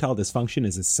 Erectile dysfunction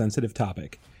is a sensitive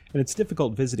topic, and it's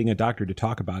difficult visiting a doctor to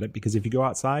talk about it because if you go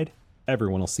outside,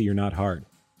 everyone will see you're not hard.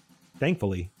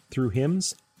 Thankfully, through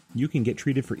HIMS, you can get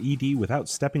treated for ED without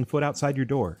stepping foot outside your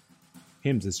door.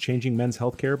 HIMS is changing men's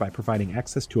healthcare by providing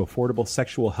access to affordable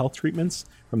sexual health treatments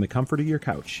from the comfort of your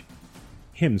couch.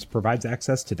 HIMS provides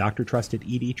access to doctor-trusted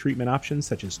ED treatment options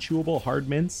such as chewable hard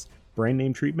mints,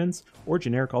 brand-name treatments, or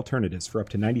generic alternatives for up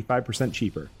to 95%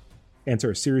 cheaper.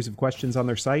 Answer a series of questions on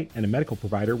their site, and a medical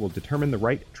provider will determine the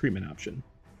right treatment option.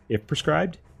 If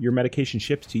prescribed, your medication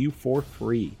ships to you for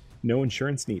free. No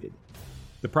insurance needed.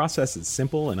 The process is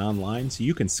simple and online, so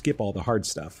you can skip all the hard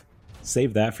stuff.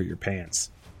 Save that for your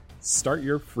pants. Start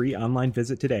your free online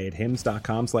visit today at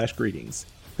hims.com/greetings.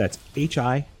 That's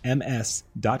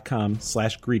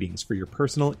HIMS.com/greetings for your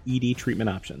personal ED treatment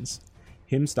options.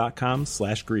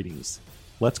 hims.com/greetings.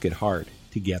 Let's get hard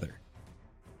together.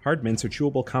 Hard mints are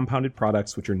chewable compounded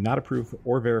products which are not approved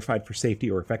or verified for safety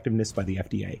or effectiveness by the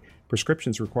FDA.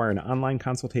 Prescriptions require an online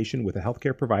consultation with a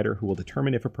healthcare provider who will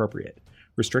determine if appropriate.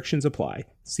 Restrictions apply.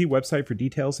 See website for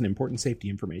details and important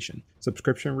safety information.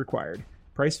 Subscription required.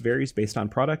 Price varies based on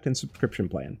product and subscription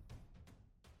plan.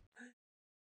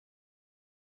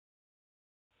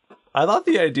 I thought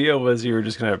the idea was you were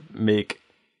just going to make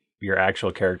your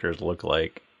actual characters look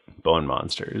like bone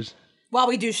monsters. While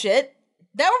we do shit?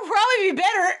 That would probably be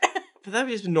better. But that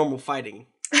would just be normal fighting.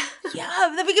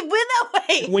 Yeah, then we could win that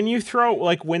way. When you throw,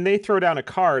 when they throw down a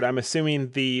card, I'm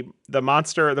assuming the bone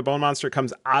monster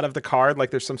comes out of the card,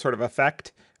 like there's some sort of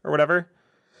effect or whatever.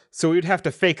 So we'd have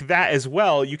to fake that as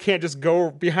well. You can't just go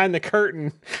behind the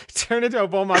curtain, turn into a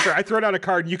bone monster. I throw down a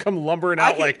card, and you come lumbering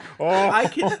out I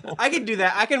can do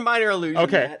that. I can minor illusion.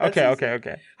 Okay.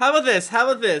 How about this?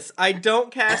 I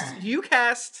don't cast. You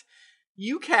cast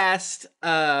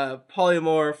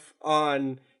polymorph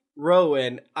on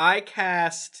Rowan. I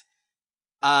cast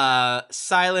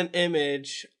silent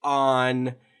image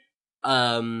on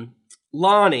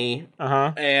Lonnie.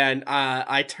 And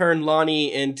I turn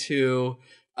Lonnie into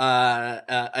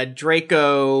a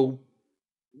Draco.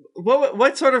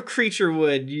 What sort of creature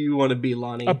would you want to be,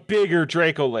 Lonnie? A bigger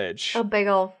Draco Lich. A big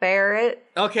old ferret.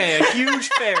 Okay, a huge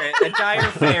ferret, a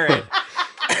dire ferret.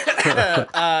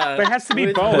 There has to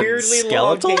be bones. Weirdly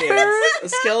skeletal ferret? A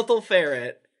skeletal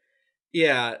ferret.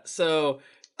 Yeah, so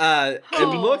it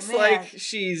looks like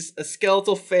she's a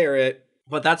skeletal ferret,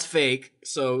 but that's fake.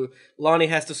 So Lonnie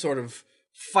has to sort of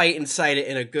fight inside it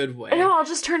in a good way. No, I'll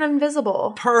just turn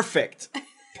invisible. Perfect.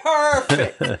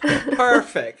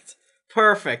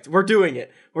 We're doing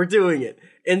it.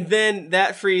 And then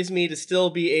that frees me to still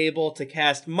be able to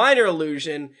cast minor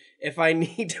illusion if I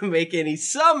need to make any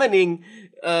summoning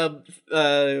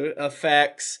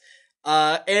effects.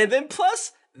 And then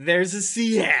plus, there's a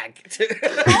Seag.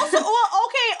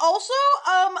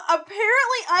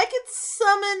 Apparently I could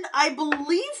summon, I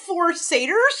believe, 4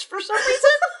 satyrs for some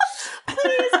reason.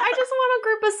 Please, I just want a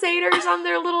group of satyrs on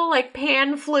their little,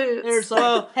 pan flutes.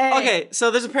 Okay,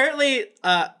 so there's apparently,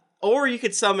 or you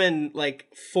could summon,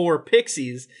 4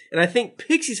 pixies, and I think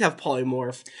pixies have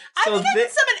polymorph. I think I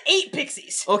could summon 8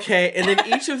 pixies. Okay, and then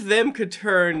each of them could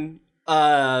turn,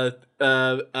 Hobie,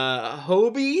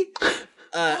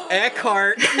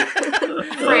 Eckhart,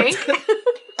 Frank.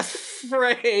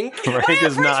 Frank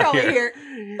is not here.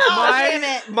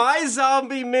 my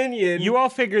zombie minion. You all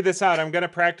figure this out. I'm going to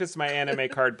practice my anime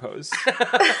card pose.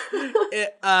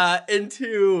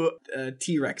 Into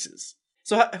T-Rexes.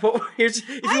 So here's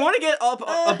if you want to get up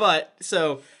a butt.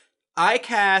 So I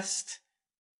cast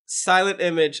Silent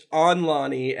Image on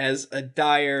Lonnie as a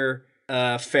dire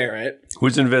ferret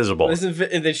who's invisible, and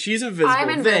then she's invisible. I'm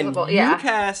invisible. Then you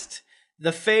cast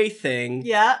the Fae thing.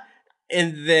 Yeah.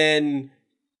 And then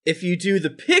if you do the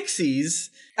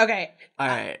pixies. Okay. All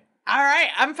right.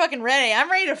 I'm fucking ready. I'm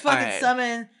ready to fucking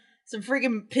summon some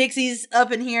freaking pixies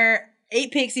up in here.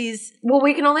 8 pixies. Well,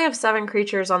 we can only have 7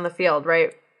 creatures on the field,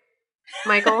 right,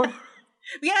 Michael?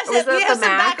 we have some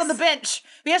back on the bench.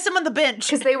 We have some on the bench.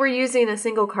 Because they were using a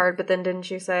single card, but then didn't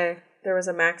you say there was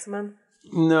a maximum?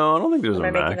 No, I don't think there's a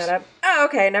max. Am I making that up? Oh,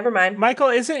 okay, never mind. Michael,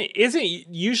 isn't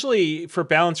usually for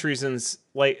balance reasons,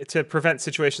 like to prevent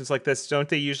situations like this, don't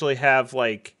they usually have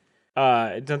like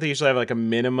a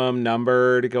minimum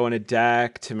number to go in a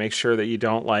deck to make sure that you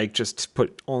don't like just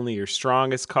put only your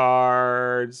strongest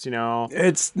cards, you know?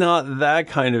 It's not that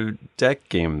kind of deck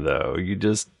game though. You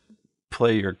just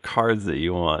play your cards that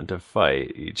you want to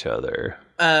fight each other.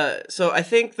 So I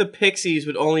think the pixies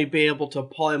would only be able to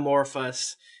polymorph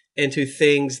us into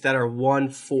things that are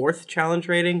 1/4 challenge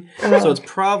rating. So it's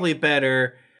probably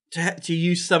better to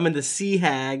use summon the Sea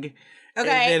Hag and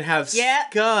then have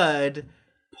Scud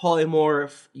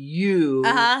polymorph you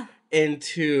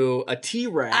into a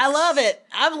T-Rex. I love it.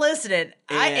 I'm listening.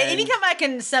 Anytime I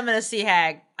can summon a Sea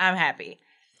Hag, I'm happy.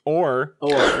 Or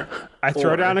I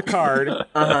throw down a card.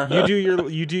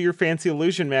 You do your fancy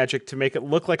illusion magic to make it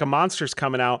look like a monster's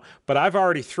coming out, but I've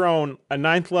already thrown a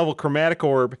 9th level chromatic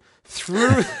orb through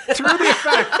the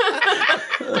effect.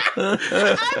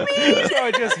 So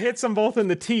it just hits them both in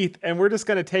the teeth, and we're just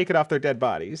gonna take it off their dead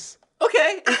bodies.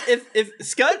 Okay, if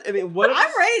Scud, I'm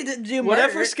ready to do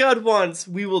whatever murder. Scud wants,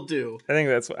 we will do. I think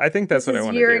that's what I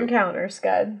want to do. Your encounter,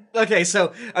 Scud. Okay,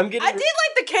 so I'm getting. I did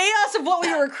like the chaos of what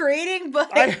we were creating, but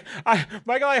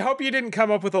Michael, I hope you didn't come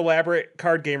up with elaborate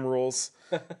card game rules.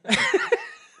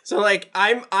 So like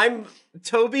I'm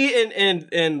Toby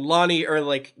and Lonnie are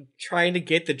like trying to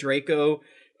get the Draco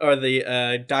or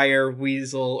the dire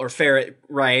weasel or ferret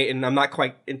right, and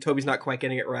Toby's not quite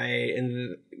getting it right,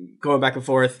 and going back and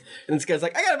forth, and this guy's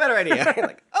like, I got a better idea. I'm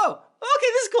like, oh, okay,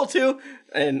 this is cool too,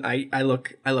 and I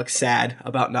look sad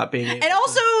about not being able. And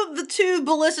also the 2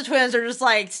 Ballista twins are just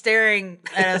like staring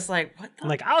at us like, what the? I'm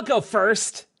like, I'll go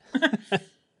first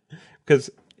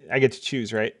because I get to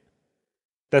choose, right?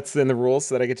 That's in the rules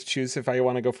that I get to choose if I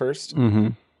want to go first. Mm-hmm.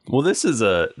 Well, this is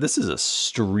a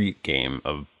street game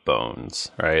of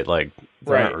bones, right? Like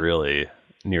there aren't really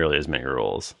nearly as many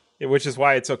rules. Which is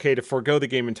why it's okay to forego the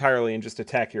game entirely and just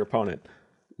attack your opponent.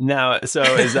 Now, so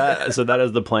is that that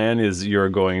is the plan? Is you're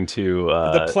going to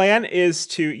the plan is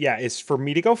for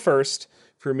me to go first,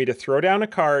 for me to throw down a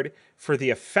card, for the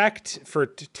effect for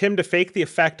Tim to fake the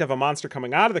effect of a monster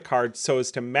coming out of the card, so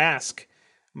as to mask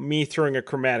me throwing a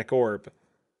chromatic orb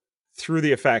through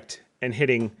the effect and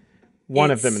hitting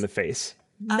one of them in the face.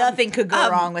 Nothing could go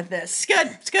wrong with this.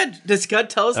 Scud. Does Scud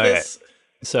tell us this?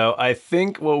 So I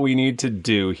think what we need to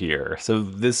do here. So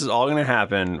this is all going to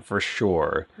happen for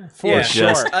sure.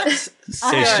 Is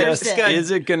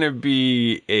it going to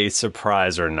be a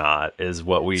surprise or not? Is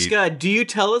what we. Scud, do you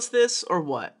tell us this or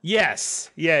what?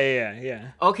 Yes.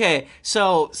 Yeah. Okay,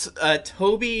 so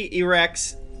Toby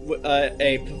erects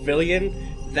a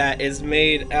pavilion that is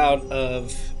made out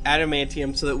of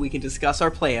adamantium so that we can discuss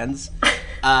our plans.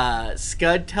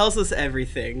 Scud tells us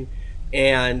everything,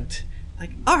 and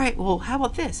like, all right, well, how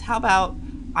about this? How about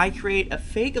I create a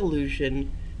fake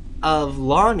illusion of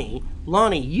Lonnie?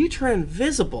 Lonnie, you turn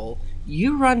invisible.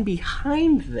 You run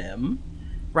behind them,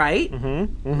 right?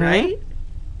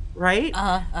 Right?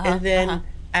 And then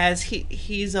as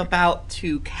he's about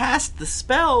to cast the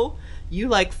spell, you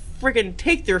like friggin'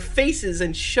 take their faces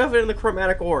and shove it in the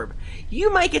chromatic orb.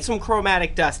 You might get some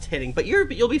chromatic dust hitting, but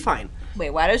you'll be fine. Wait,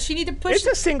 why does she need to push? It's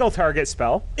a single target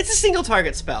spell. It's a single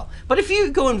target spell. But if you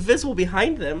go invisible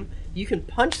behind them, you can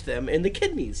punch them in the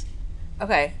kidneys.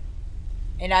 Okay.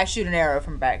 And I shoot an arrow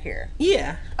from back here.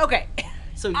 Yeah. Okay.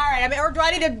 So all right. I mean, or do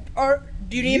I need to? Or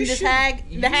do you need this hag?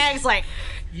 The hag's like.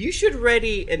 You should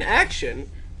ready an action.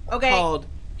 Okay. Called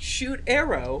shoot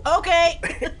arrow. Okay.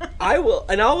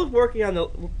 I'll be working on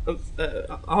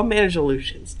the. I'll manage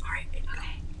illusions. All right.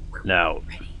 Okay. Now,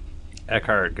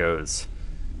 Eckhart goes.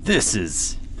 This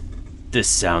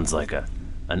sounds like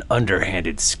an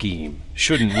underhanded scheme.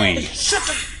 Shouldn't we?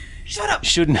 Shut up.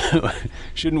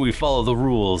 Shouldn't we follow the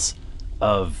rules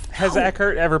of? Has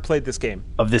Eckhart ever played this game?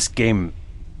 Of this game,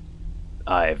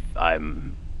 I'm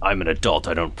an adult.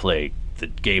 I don't play the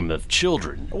game of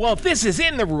children. Well, this is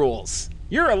in the rules.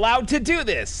 You're allowed to do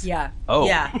this. Yeah. Oh.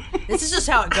 Yeah. This is just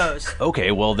how it goes.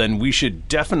 Okay, well then we should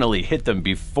definitely hit them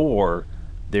before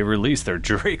they release their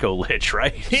Draco Lich,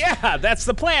 right? Yeah, that's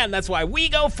the plan. That's why we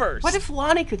go first. What if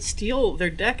Lonnie could steal their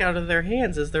deck out of their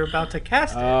hands as they're about to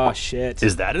cast it? Oh, shit.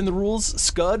 Is that in the rules,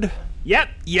 Scud? Yep.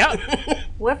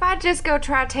 What if I just go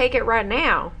try to take it right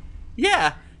now?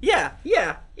 Yeah.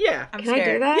 I'm Can scared.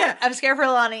 I do that? Yeah, I'm scared for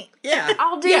Lonnie. Yeah.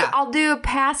 I'll do a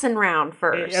passing round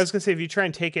first. I was going to say, if you try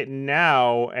and take it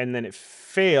now and then it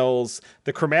fails,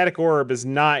 the chromatic orb is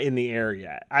not in the air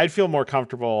yet. I'd feel more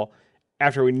comfortable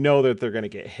after we know that they're going to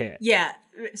get hit. Yeah.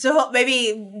 So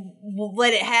maybe we'll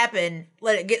let it happen,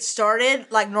 let it get started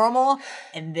like normal,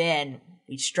 and then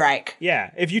we strike.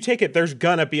 Yeah, if you take it, there's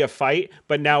gonna be a fight,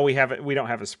 but now we don't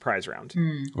have a surprise round.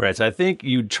 Right, so I think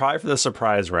you try for the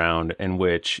surprise round in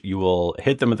which you will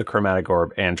hit them with the chromatic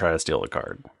orb and try to steal the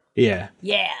card. Yeah.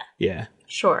 Yeah.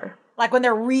 Sure. Like when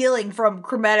they're reeling from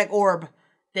chromatic orb,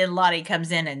 then Lottie comes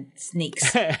in and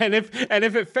sneaks. and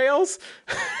if it fails,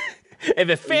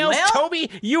 Well- Toby,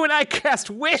 you and I cast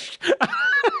Wish.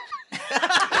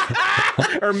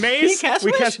 Or Maze. Cast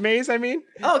We Wish? cast Maze, I mean.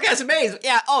 Oh, cast a maze.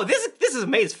 Yeah. Oh, this is a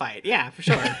maze fight. Yeah, for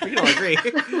sure. We can all agree.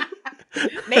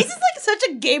 Maze is like such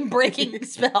a game-breaking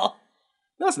spell.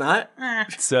 No, it's not.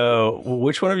 So,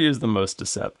 which one of you is the most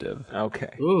deceptive?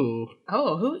 Okay. Ooh.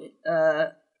 Oh, who?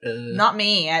 Not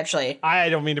me, actually. I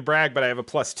don't mean to brag, but I have a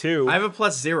 +2. I have a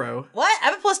 +0. What? I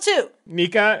have a +2.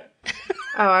 Nika.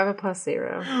 Oh, I have a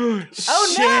 +0.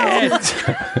 Oh no!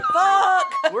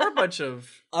 Fuck! We're a bunch of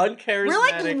uncharismatic.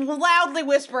 We're like loudly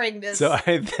whispering this. So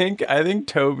I think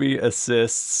Toby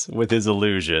assists with his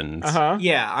illusions.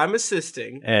 Yeah, I'm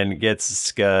assisting. And gets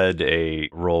Scud a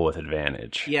roll with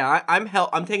advantage. Yeah,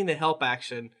 I'm taking the help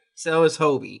action. So is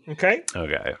Hobie. Okay.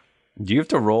 Okay. Do you have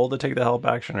to roll to take the help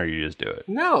action, or you just do it?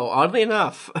 No, oddly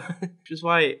enough, which is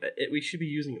why we should be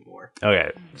using it more.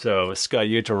 Okay, so Scud,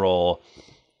 you get to roll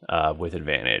with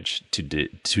advantage to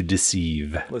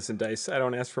deceive. Listen, Dice, I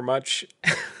don't ask for much.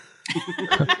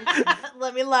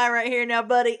 Let me lie right here now,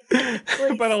 buddy.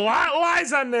 But a lot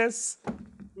lies on this.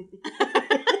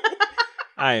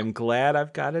 I am glad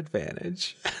I've got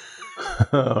advantage.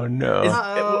 Oh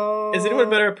no! Is anyone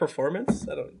better at performance?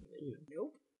 I don't.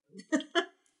 Nope.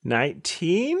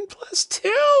 19 plus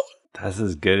 2. That's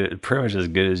pretty much as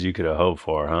good as you could have hoped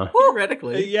for, huh?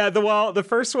 Theoretically. Yeah, the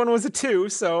first one was a 2,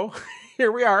 so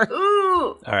here we are.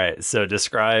 Ooh. All right, so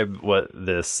describe what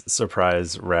this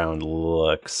surprise round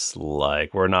looks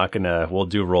like. We'll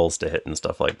do rolls to hit and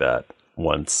stuff like that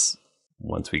once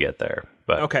we get there.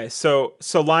 But okay, so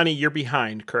Lonnie, you're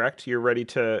behind, correct? You're ready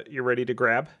to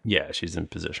grab? yeah, she's in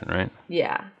position, right?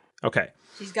 Yeah. Okay.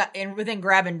 She's got within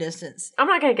grabbing distance. I'm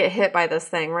not going to get hit by this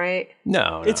thing, right?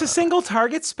 No, It's a single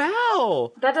target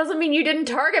spell. That doesn't mean you didn't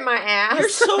target my ass. You're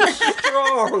so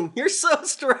strong. You're so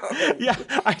strong. Yeah,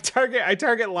 I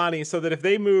target Lonnie so that if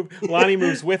they move, Lonnie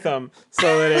moves with them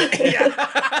so that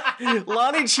it...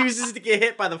 Lonnie chooses to get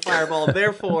hit by the fireball,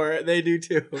 therefore they do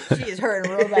too. She is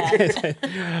hurting real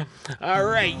bad. All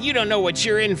right, you don't know what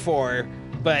you're in for,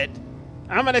 but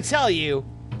I'm going to tell you,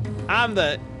 I'm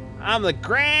the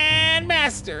Grand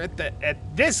Master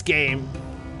at this game.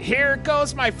 Here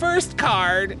goes my first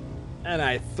card, and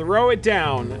I throw it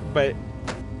down, but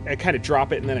I kind of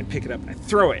drop it and then I pick it up. I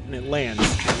throw it and it lands.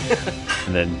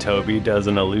 And then Toby does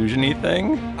an illusion-y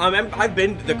thing. I've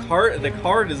been the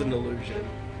card is an illusion,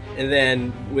 and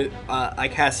then with I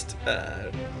cast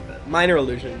minor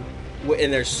illusion,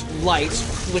 and there's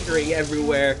lights flickering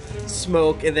everywhere,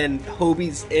 smoke, and then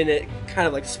Hobie's in it, kind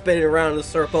of like spinning around in a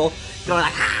circle, going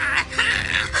like.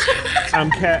 I'm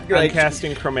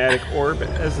casting Chromatic Orb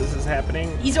as this is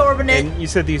happening. He's orbing it. And you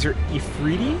said these are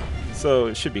Ifriti, so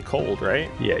it should be cold,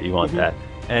 right? Yeah, you want that.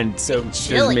 And so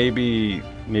does maybe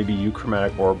you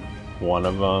Chromatic Orb one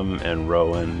of them, and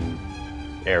Rowan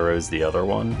arrows the other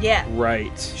one. Yeah.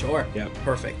 Right. Sure. Yep.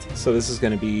 Perfect. So this is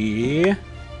going to be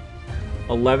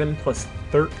 11 plus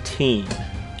 13.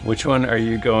 Which one are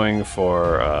you going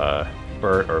for,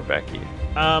 Bert or Becky?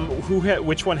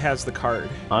 Which one has the card?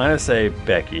 I'm gonna say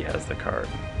Becky has the card.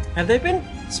 Have they been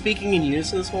speaking in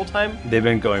unison this whole time? They've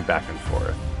been going back and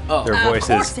forth. Oh. Their Of course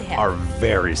voices they have. are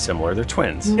very similar. They're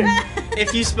twins.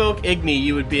 If you spoke Igni,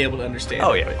 you would be able to understand.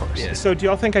 Oh it, yeah, but- of course. yeah. So do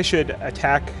y'all think I should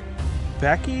attack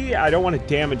Becky? I don't want to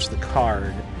damage the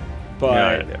card, but...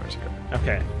 No, damage the card.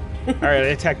 Okay. All right, I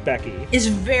attack Becky. Is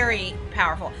very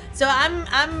powerful. So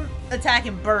I'm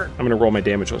attacking Bert. I'm going to roll my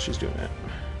damage while she's doing that.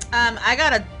 I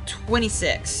got a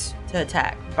 26 to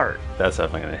attack Bert. That's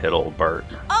definitely gonna hit old Bert.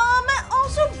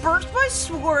 Also Bert's my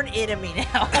sworn enemy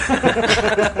now.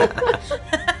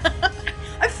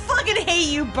 I fucking hate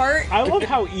you, you, Bert. I love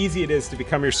how easy it is to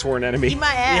become your sworn enemy. Eat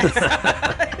my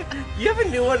ass. You have a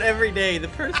new one every day. The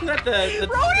person at the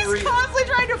Rowan is constantly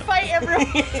trying to fight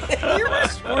everyone. You're my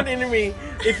sworn enemy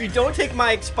if you don't take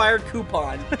my expired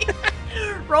coupon.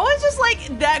 Rowan's just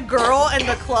like that girl in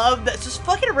the club that's just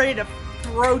fucking ready to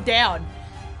throw down.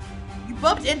 You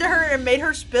bumped into her and made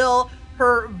her spill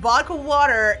her vodka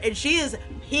water, and she is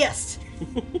pissed.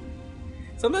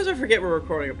 Sometimes I forget we're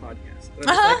recording a podcast. But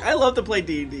I'm just like, I love to play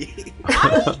D&D.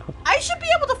 I should be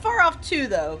able to fire off 2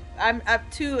 though. I'm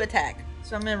 2 attack,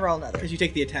 so I'm gonna roll another. Because you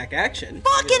take the attack action.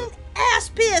 Fucking ass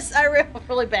piss! I roll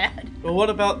really bad. Well, what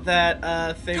about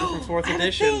that thing from 4th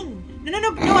edition? No,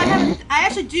 I haven't. I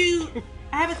actually do.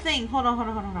 I have a thing. Hold on.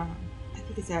 I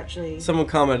think it's actually. Someone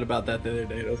commented about that the other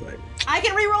day, and I was like, I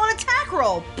can reroll an attack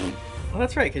roll. well,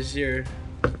 that's right, because you're...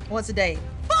 Once a day.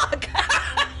 Fuck!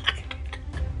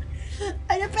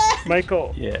 I did bad.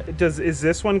 Michael, Yeah. Is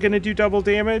this one gonna do double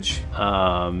damage?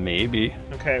 Maybe.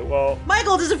 Okay, well,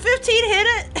 Michael, does a 15 hit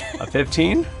it? A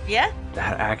 15? Yeah?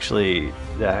 That actually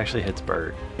hits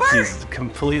Bert. Bert! He's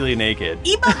completely naked.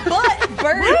 Eat my butt,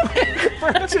 Bert!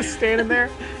 Bert's just standing there,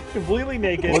 completely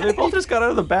naked. Well, they both just got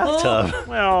out of the bathtub.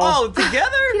 Well,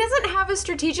 together? He doesn't have a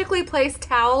strategically placed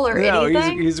towel or No,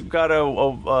 anything. he's got a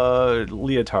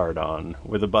leotard on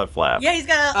with a butt flap. Yeah, he's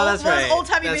got old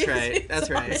timey That's right. That's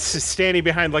right. it's just standing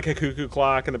behind like a cuckoo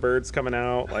clock, and the bird's coming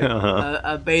out. Like,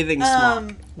 A bathing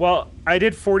smock. well, I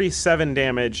did 47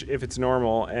 damage if it's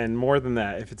normal, and more than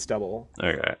that if it's double.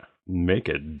 Okay. Make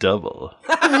it double.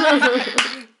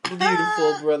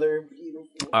 Beautiful, brother.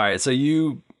 Beautiful. All right, so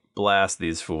you blast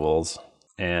these fools,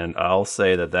 and I'll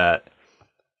say that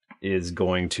is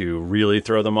going to really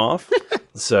throw them off.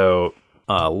 So,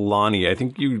 Lonnie, I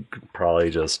think you could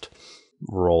probably just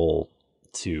roll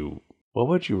to... What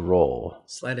would you roll?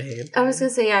 Sleight of hand. I was going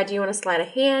to say, yeah, do you want to sleight of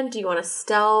hand? Do you want to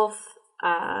stealth?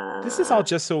 This is all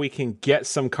just so we can get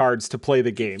some cards to play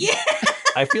the game. Yeah.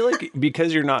 I feel like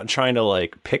because you're not trying to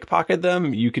like pickpocket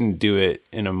them, you can do it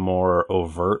in a more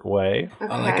overt way.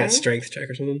 Okay. Like a strength check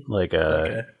or something? Like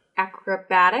a...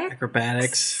 Acrobatic?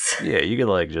 Acrobatics. Yeah, you could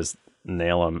like just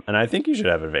nail them. And I think you should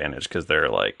have advantage because they're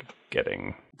like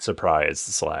getting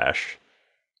surprised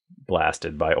 /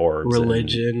 blasted by orbs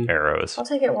Religion. and arrows. I'll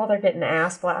take it while they're getting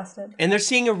ass blasted. And they're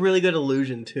seeing a really good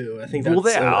illusion, too. I think that's Well,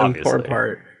 they an obviously. important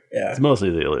part. Yeah. It's mostly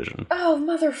the illusion. Oh,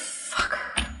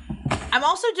 motherfucker. I'm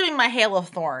also doing my Hail of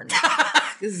Thorns.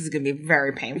 This is going to be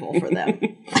very painful for them.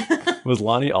 Was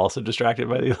Lonnie also distracted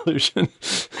by the illusion?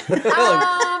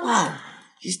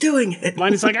 She's doing it.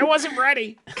 Lonnie's like, I wasn't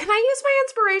ready. Can I use my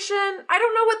inspiration? I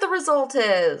don't know what the result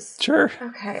is. Sure.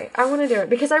 Okay, I want to do it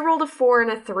because I rolled a 4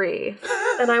 and a 3.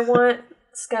 And I want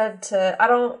Scud to... I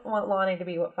don't want Lonnie to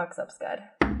be what fucks up Scud.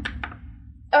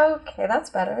 Okay, that's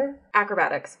better.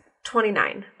 Acrobatics.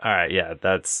 29. All right, yeah,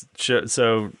 that's...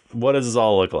 So what does this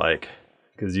all look like?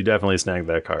 Because you definitely snagged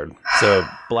that card. So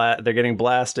they're getting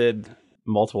blasted,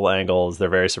 multiple angles. They're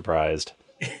very surprised.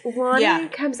 Lonnie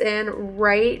comes in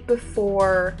right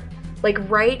before, like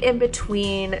right in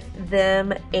between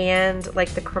them and like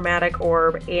the chromatic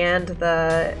orb and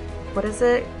the, what is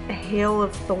it? A Hail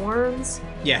of Thorns?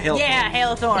 Yeah,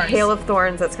 Hail of Thorns. A Hail of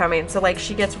Thorns that's coming. So like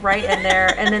she gets right in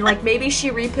there and then like maybe she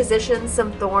repositions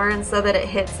some thorns so that it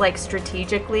hits like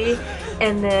strategically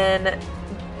and then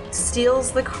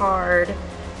steals the card,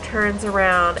 turns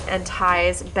around and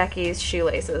ties Becky's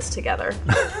shoelaces together.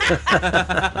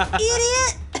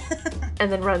 Idiot! And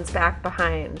then runs back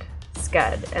behind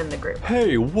Scud and the group.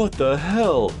 Hey, what the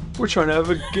hell? We're trying to have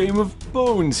a game of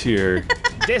bones here.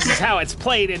 This is how it's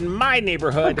played in my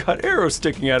neighborhood. I've got arrows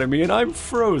sticking out of me and I'm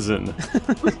frozen.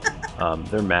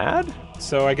 They're mad?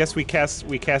 So I guess we cast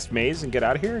Maze and get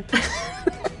out of here?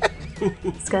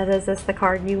 Scud, is this the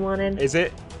card you wanted? Is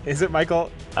it,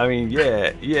 Michael? I mean,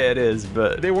 yeah, it is,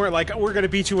 but... They weren't like, we're going to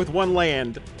beat you with one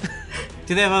land.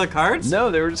 Do they have other cards? No,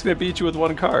 they were just going to beat you with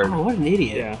one card. Oh, what an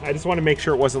idiot. Yeah, I just want to make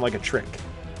sure it wasn't like a trick.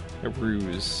 A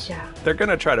ruse. Yeah. They're going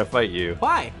to try to fight you.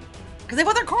 Why? Because they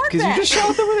want their card Because back. you just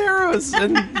shot them with arrows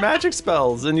and magic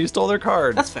spells and you stole their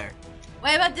card. That's fair.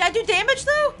 Wait, but did I do damage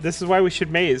though? This is why we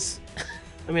should maze.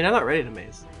 I mean, I'm not ready to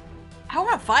maze. I don't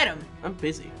want to fight them. I'm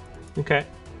busy. Okay.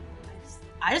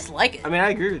 I just like it. I mean,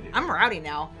 I agree with you. I'm rowdy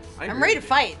now. I I'm agree ready to with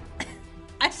fight.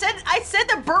 I said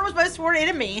that Bert was my sworn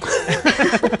enemy.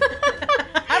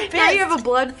 I'm pissed. Now you have a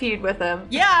blood feud with him.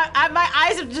 Yeah, my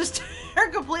eyes have just are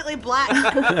completely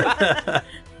black.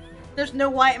 There's no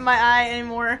white in my eye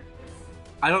anymore.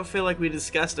 I don't feel like we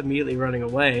discussed immediately running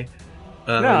away.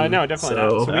 No, definitely not.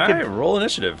 So we all could right, roll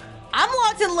initiative. I'm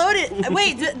locked and loaded.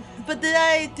 Wait, but did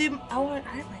I do... I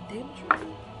had my damage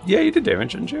roll? Yeah, you did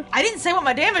damage, didn't you? I didn't say what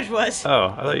my damage was.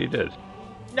 Oh, I thought you did.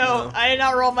 No, I did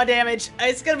not roll my damage.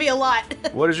 It's gonna be a lot.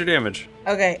 What is your damage?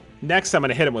 Okay. Next, I'm going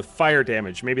to hit him with fire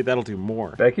damage. Maybe that'll do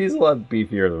more. Becky's a lot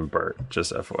beefier than Bert,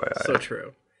 just FYI. So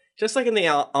true. Just like in the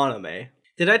anime.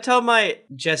 Did I tell my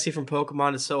Jessie from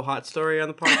Pokemon is so hot story on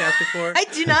the podcast before? I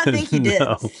do not think you did.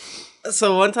 No.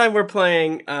 So one time we're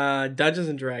playing Dungeons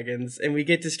and Dragons, and we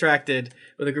get distracted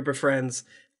with a group of friends,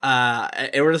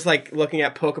 and we're just like looking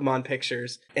at Pokemon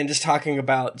pictures and just talking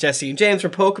about Jessie and James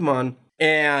from Pokemon,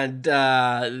 and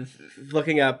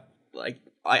looking up like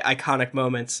iconic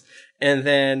moments. And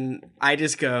then I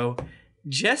just go,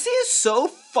 Jessie is so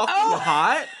fucking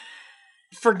hot,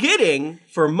 forgetting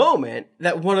for a moment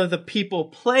that one of the people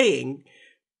playing,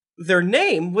 their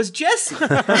name was Jessie.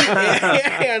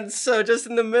 And so just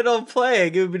in the middle of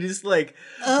playing, it would be just like,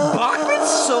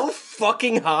 Bachman's so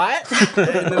fucking hot.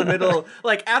 In the middle,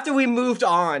 like after we moved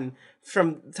on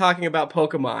from talking about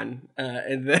Pokemon,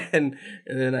 and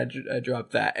then I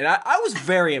dropped that. And I was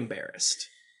very embarrassed.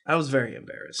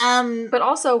 But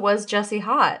also, was Jessie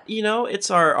hot? You know,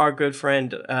 it's our good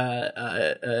friend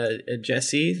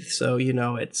Jessie, so you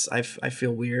know, I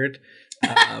feel weird.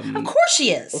 Of course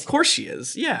she is. Of course she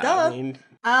is. Yeah. Duh. I mean,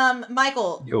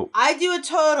 Michael. Yo. I do a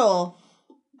total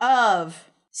of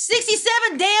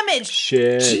 67 damage.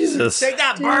 Shit. Jesus. take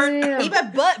that, Bert. Eat my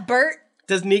butt, Bert.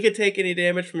 Does Nika take any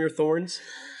damage from your thorns?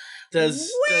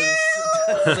 Does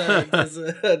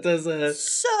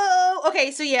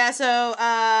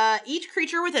each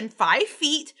creature within 5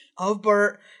 feet of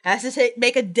Bert has to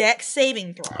make a dex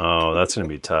saving throw. Oh, that's going to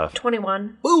be tough.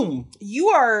 21. Boom. You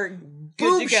are good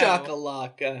Boom to go.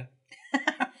 shakalaka.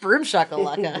 Broom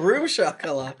shakalaka. Broom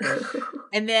shakalaka.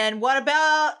 And then what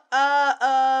about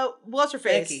what's her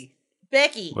face?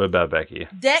 Becky. What about Becky?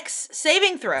 Dex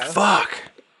saving throw. Fuck.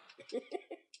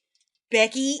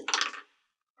 Becky.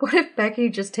 What if Becky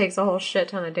just takes a whole shit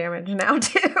ton of damage now,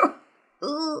 too?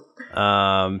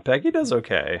 Becky does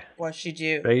okay. What'd she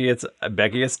do?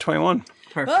 Becky gets 21.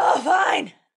 Perfect. Oh,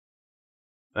 fine.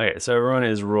 Okay, so everyone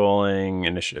is rolling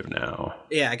initiative now.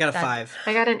 Yeah, I got a 5.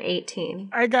 I got an 18.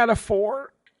 I got a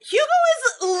 4. Hugo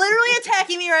is literally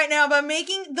attacking me right now by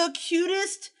making the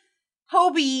cutest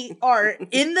Hobie art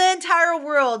in the entire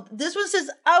world. This one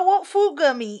says, I want food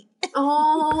gummy.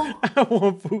 Oh. I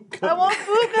want food gummy. I want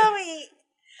food gummy.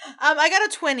 I got a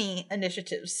 20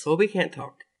 initiatives. Toby can't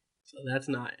talk, so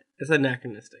it's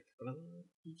anachronistic.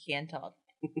 He can talk.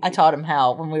 I taught him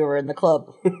how when we were in the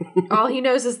club. All he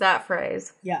knows is that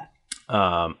phrase. Yeah.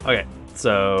 Okay,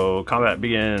 so combat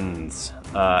begins.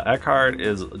 Eckhart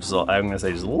is just, I'm going to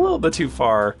say, just a little bit too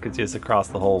far because he has to cross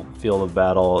the whole field of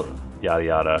battle, yada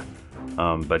yada.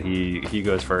 But he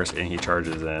goes first and he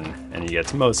charges in and he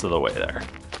gets most of the way there.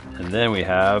 And then we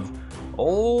have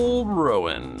Old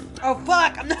Rowan. Oh,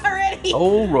 fuck. I'm not ready.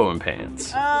 Old Rowan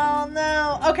Pants. Oh,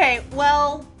 no. Okay,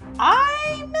 well,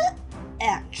 I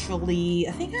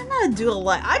think I'm going to do a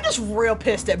lot. I'm just real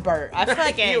pissed at Bert. I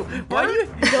fucking... Why do you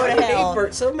go to hell? hate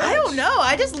Bert so much? I don't know.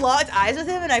 I just locked eyes with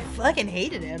him and I fucking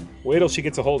hated him. Wait till she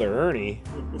gets a hold of Ernie.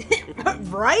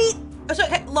 Right? So,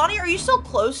 okay, Lonnie, are you still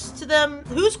close to them?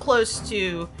 Who's close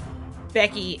to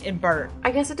Becky and Bert?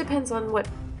 I guess it depends on what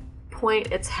point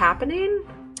it's happening.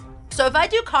 So if I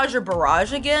do Conjure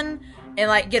Barrage again and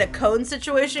like get a cone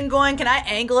situation going, can I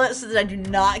angle it so that I do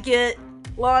not get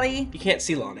Lonnie? You can't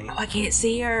see Lonnie. Oh, I can't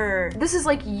see her. This is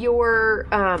like your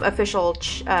official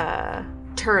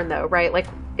turn, though, right? Like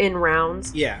in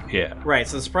rounds. Yeah. Yeah. Right.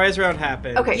 So the surprise round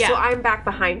happened. Okay, Yeah. so I'm back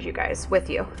behind you guys with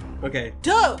you. Okay.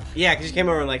 Dope. Yeah, because you came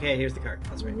over and like, hey, here's the card.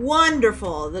 That's right.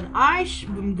 Wonderful. Then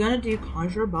I'm gonna do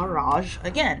Conjure Barrage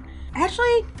again.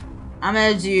 Actually, I'm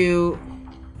gonna do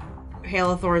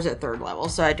Hail of Thorns at 3rd level,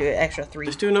 so I do an extra 3.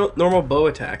 Just do a normal bow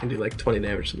attack and do like 20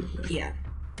 damage. Yeah.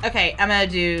 Okay, I'm gonna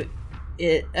do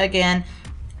it again.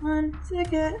 1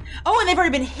 second. Oh, and they've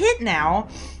already been hit now.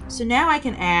 So now I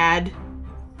can add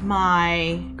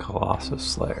my Colossal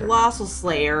Slayer. Colossal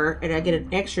Slayer, and I get an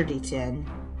extra d10.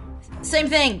 Same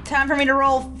thing. Time for me to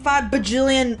roll 5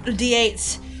 bajillion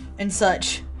d8s and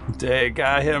such. Dang,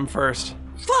 gotta hit him first.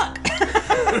 Fuck!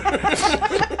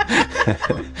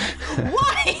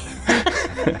 Why?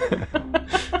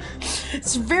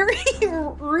 It's very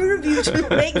rude of you to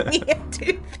make me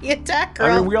do the attack roll.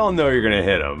 I mean, we all know you're gonna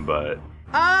hit him, but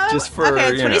just for,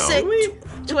 okay, 26. you know.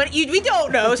 20, we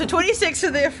don't know, so 26 for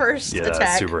the first Yeah, attack.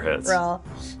 that super hits. Roll.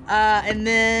 And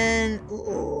then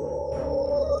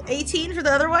 18 for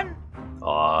the other one.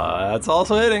 That's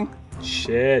also hitting.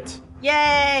 Shit.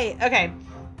 Yay! Okay.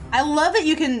 I love that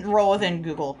you can roll within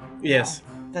Google. Yes.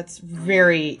 That's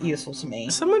very useful to me.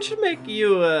 Someone should make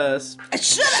you I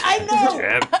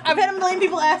know! I've had a million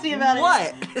people ask me about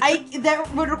What? it.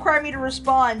 That would require me to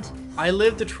respond. I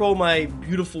live to troll my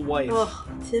beautiful wife. Ugh.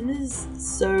 Tim is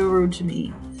so rude to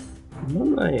me.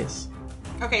 Nice.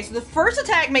 Okay, so the first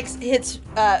attack hits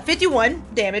 51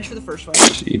 damage for the first one.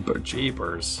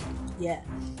 Jeepers. Yeah.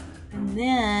 And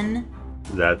then...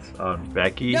 That's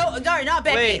Becky? No, sorry, not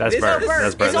Becky. Wait, That's Bert.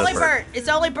 That's Bert. It's only Bert. It's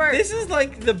only Bert. This is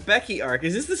like the Becky arc.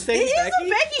 Is this the same It Becky?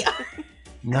 is a Becky arc.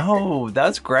 No,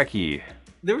 that's Grecky.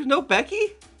 There was no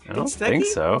Becky? I don't think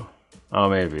so. Oh,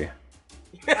 maybe.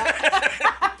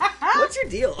 What's your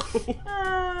deal?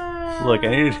 Look, I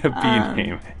needed a B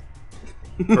name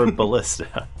for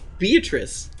Ballista.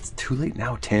 Beatrice. It's too late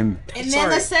now, Tim. And then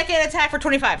the second attack for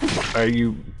 25. Are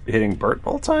you hitting Bert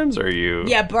both times, or are you...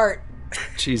 Yeah, Bert.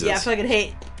 Jesus. Yeah, I fucking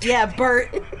hate. Yeah, Bert.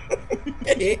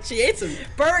 She hates him.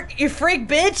 Bert, you freak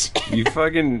bitch. You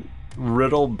fucking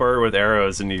riddle Bert with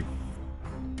arrows, and you...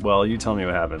 Well, you tell me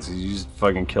what happens, 'cause you just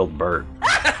fucking killed Bert.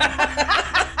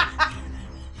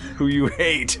 Who you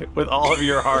hate with all of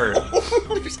your heart.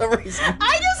 For some reason.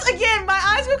 Again, my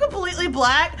eyes go completely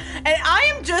black, and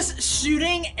I am just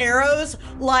shooting arrows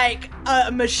like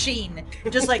a machine.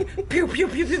 Just like, pew, pew,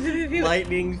 pew, pew, pew, pew.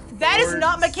 Lightning. That is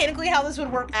not mechanically how this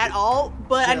would work at all,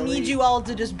 but I need you all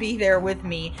to just be there with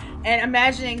me. And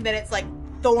imagining that it's like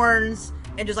thorns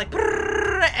and just like,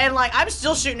 and like, I'm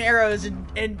still shooting arrows,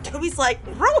 and Toby's like,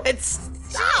 Rowan,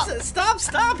 stop! Jesus,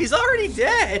 stop, he's already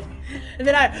dead. And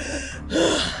then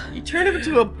You turned him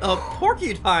into a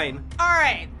porcupine.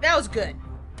 Alright, that was good.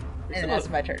 And that's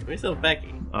my turn. We still have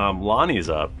Becky. Lonnie's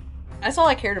up. That's all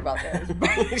I cared about there.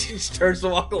 She just turns to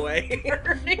walk away.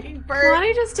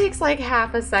 Lonnie just takes like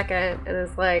half a second and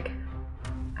is like,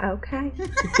 okay.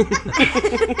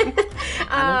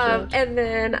 And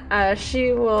then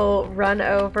she will run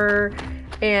over,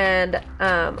 and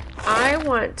I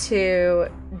want to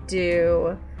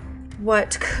do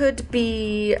what could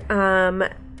be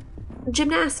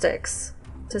gymnastics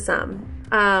to some.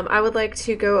 I would like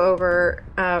to go over,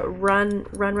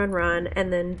 run,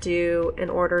 and then do, in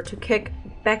order to kick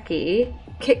Becky,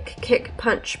 kick,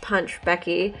 punch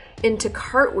Becky into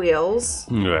cartwheels.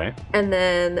 Right. And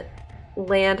then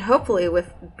land, hopefully,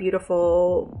 with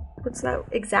beautiful, what's that,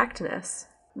 exactness.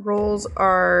 Rolls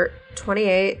are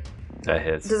 28. That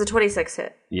hits. Does a 26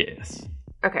 hit? Yes.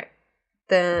 Okay.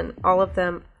 Then all of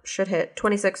them should hit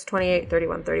 26, 28,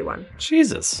 31, 31.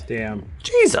 Jesus. Damn.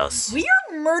 Jesus. We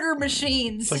are murder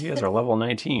machines. It's like you guys are level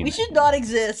 19. We should not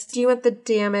exist. Do you want the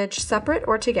damage separate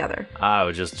or together?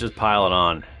 Oh, just pile it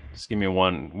on. Just give me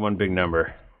one big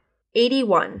number.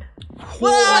 81.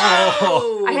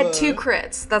 Whoa! I had 2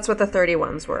 crits. That's what the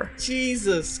 31s were.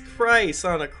 Jesus Christ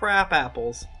on a crap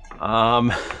apples.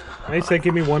 I say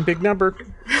give me one big number.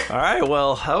 All right,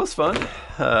 well, that was fun.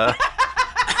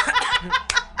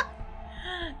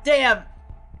 Damn.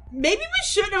 Maybe we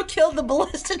shouldn't have killed the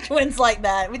Ballista twins like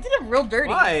that. We did them real dirty.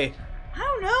 Why? I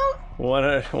don't know.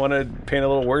 Wanna paint a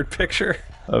little word picture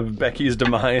of Becky's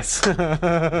demise?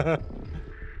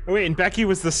 Wait, and Becky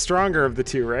was the stronger of the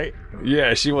two, right?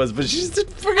 Yeah, she was, but she's did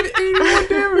fucking 81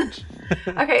 damage.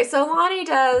 Okay, so Lonnie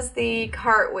does the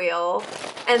cartwheel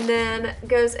and then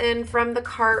goes in from the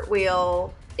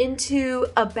cartwheel into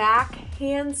a back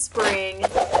handspring.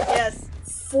 Yes.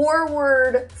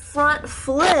 Forward front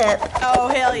flip. Oh,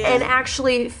 hell yeah. And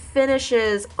actually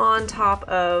finishes on top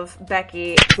of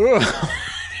Becky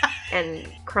and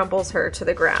crumples her to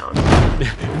the ground.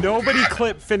 Nobody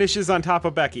clip finishes on top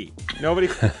of Becky. Nobody.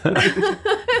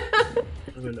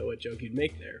 I don't know what joke you'd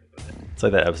make there. But... It's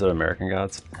like that episode of American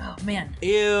Gods. Oh, man.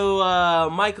 Ew,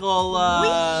 Michael,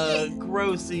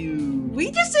 gross you.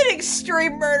 We just did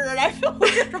extreme murder, and I feel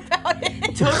weird about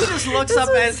it. Toby just looks up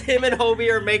as him and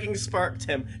Hobie are making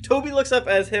Toby looks up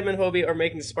as him and Hobie are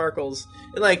making sparkles.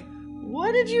 And like,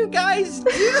 what did you guys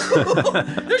do?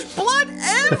 There's blood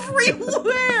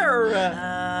everywhere!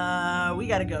 We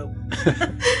gotta go.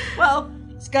 Well,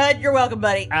 Scud, you're welcome,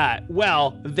 buddy.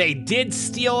 Well, they did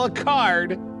steal a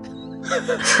card.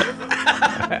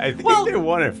 I think they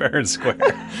won it fair and square.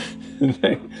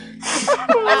 Why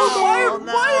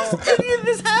is any of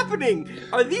this happening?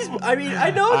 Are these? I mean, I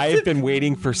know. I've been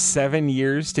waiting for 7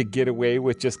 years to get away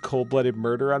with just cold-blooded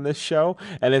murder on this show,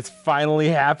 and it's finally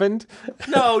happened.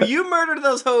 No, you murdered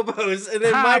those hobos, and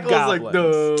then Michael's like,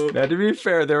 no. Now, to be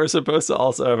fair, they were supposed to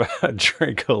also have a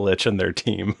Draco Lich in their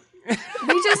team.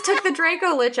 We just took the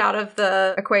Draco Lich out of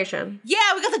the equation.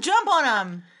 Yeah, we got the jump on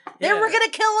them. They were gonna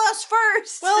kill us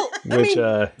first. Well, Which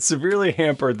severely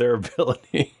hampered their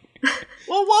ability.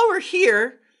 Well, while we're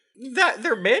here,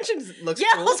 their mansion looks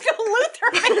cool. Let's go loot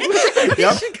their mansion. We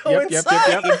should go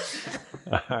inside.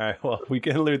 All right, well, we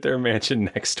can loot their mansion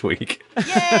next week.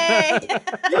 Yay!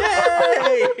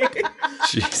 Yay!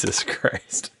 Jesus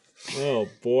Christ. Oh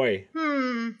boy.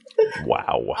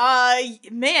 Wow.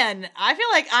 Man, I feel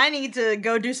like I need to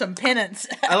go do some penance.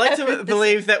 I like to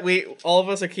believe that all of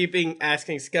us are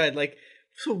asking Scud, like,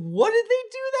 so what did they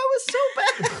do that was so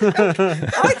bad?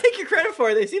 I take your credit for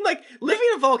it. They seem like living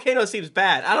in a volcano seems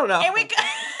bad. I don't know.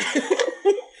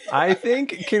 I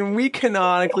think, can we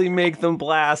canonically make them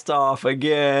blast off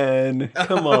again?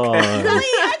 Come on. Really?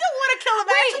 I don't want to kill them.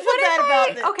 I actually feel bad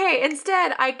about this. Okay,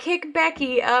 instead, I kick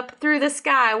Becky up through the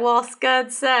sky while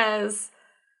Scud says,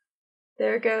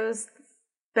 there goes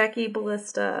Becky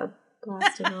Ballista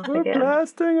blasting off We're again.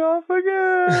 blasting off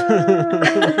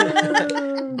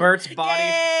again. Bert's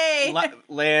body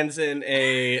lands in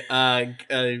a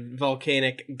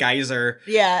volcanic geyser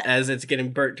as it's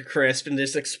getting burnt to crisp and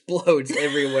just explodes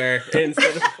everywhere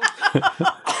instead of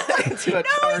into a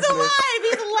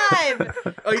He's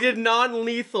alive! Oh, he did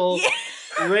non-lethal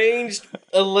ranged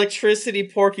electricity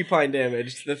porcupine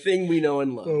damage, the thing we know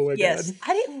and love. Oh my God.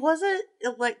 It wasn't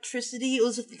electricity, it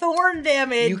was thorn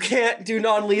damage. You can't do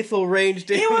non-lethal range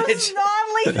damage. It was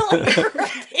non-lethal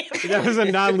damage. That was a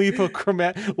non-lethal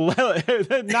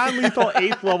non-lethal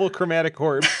 8th level chromatic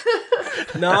orb.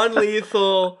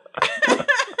 Non-lethal.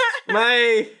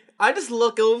 I just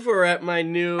look over at my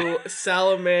new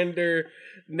salamander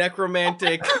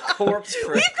necromantic corpse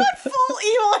friend. We've got full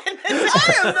evil in this.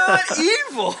 I am not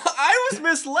evil. I was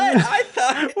misled. I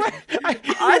thought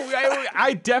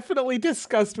I definitely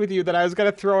discussed with you that I was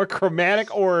going to throw a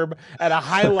chromatic orb at a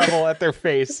high level at their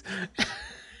face.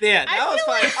 Yeah, that was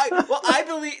fine. I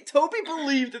believe Toby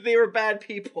believed that they were bad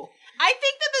people. I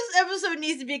think that this episode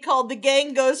needs to be called "The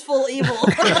Gang Goes Full Evil."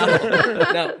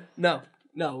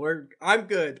 No, I'm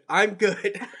good. I'm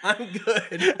good.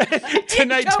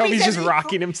 Tonight, Toby's just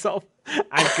rocking himself.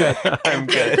 I'm good. I'm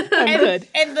good.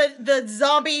 And the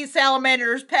zombie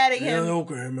salamanders patting him. Hello,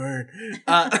 Grandma.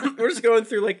 We're just going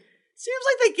through, like, seems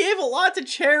like they gave a lot to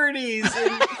charities.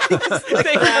 And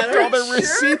they have all their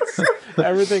receipts.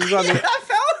 Everything's on I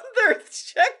found their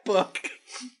checkbook.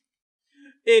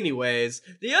 Anyways,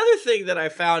 the other thing that I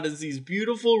found is these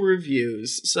beautiful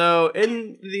reviews. So,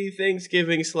 in the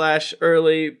Thanksgiving /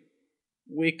 early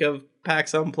week of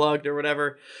PAX Unplugged or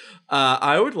whatever,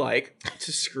 I would like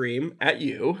to scream at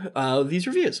you these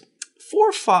reviews.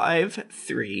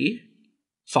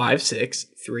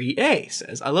 453563A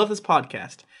says, I love this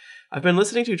podcast. I've been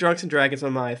listening to Drunks and Dragons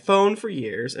on my phone for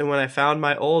years, and when I found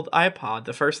my old iPod,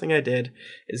 the first thing I did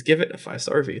is give it a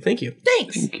 5-star review. Thank you.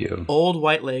 Thanks. Thank you. Old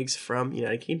White Legs from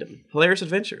United Kingdom. Hilarious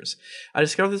adventures. I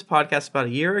discovered this podcast about a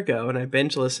year ago, and I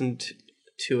binge listened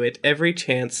to it every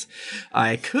chance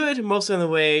I could, mostly on the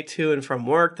way to and from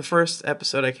work. The first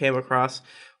episode I came across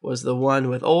was the one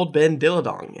with old Ben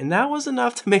Dilladong, and that was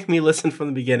enough to make me listen from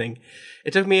the beginning.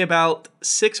 It took me about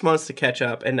 6 months to catch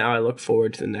up, and now I look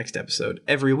forward to the next episode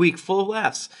every week, full of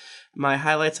laughs. My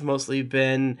highlights have mostly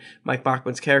been Mike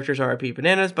Bachman's characters, R.I.P.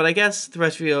 Bananas, but I guess the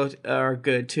rest of you are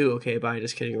good too. Okay, bye,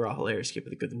 just kidding, you're all hilarious, keep up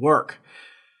the good work.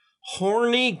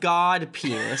 Horny God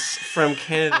Penis from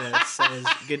Canada says,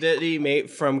 G'day, mate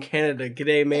from Canada.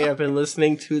 G'day, mate, I've been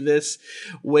listening to this,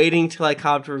 waiting till I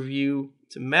copped a review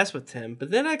to mess with Tim, but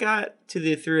then I got to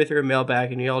the 303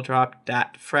 mailbag and you all dropped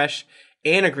that fresh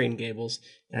Anna Green Gables,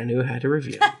 and I knew I had to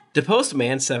review. The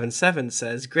Postman77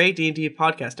 says, great D&D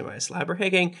podcast, am I a slabber? Hey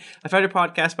gang, I found your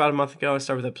podcast about a month ago. I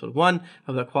started with episode 1.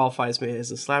 Hope that qualifies me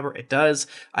as a slabber. It does.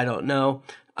 I don't know.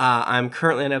 I'm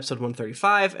currently on episode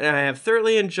 135, and I have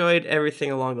thoroughly enjoyed everything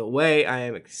along the way. I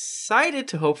am excited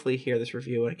to hopefully hear this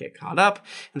review when I get caught up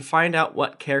and find out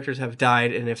what characters have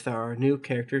died and if there are new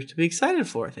characters to be excited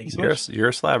for. Thanks so much. You're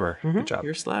a slabber. Mm-hmm. Good job.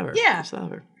 You're a slabber. Yeah. You're a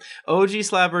slabber. OG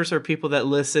slabbers are people that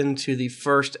listen to the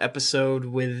first episode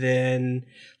within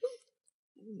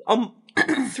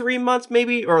 3 months,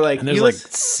 maybe, or like. And there's like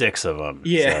 6 of them.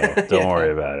 Yeah. So don't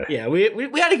worry about it. Yeah, we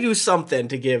had to do something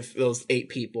to give those 8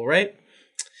 people, right?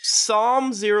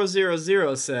 Psalm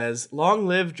 000 says, long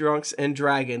live drunks and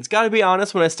dragons. Gotta be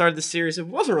honest, when I started the series, it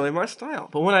wasn't really my style.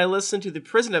 But when I listened to the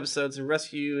prison episodes and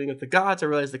Rescuing of the Gods, I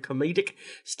realized the comedic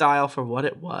style for what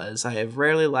it was. I have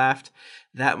rarely laughed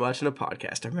that much in a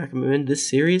podcast. I recommend this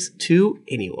series to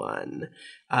anyone.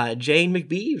 Jane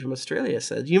McBee from Australia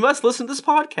says, you must listen to this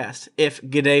podcast. If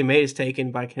G'day Mate is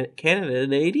taken by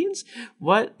Canadians,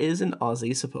 what is an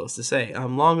Aussie supposed to say?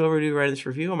 I'm long overdue writing this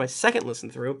review on my second listen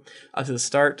through to the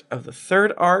start of the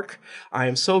 3rd arc. I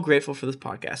am so grateful for this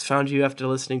podcast. Found you after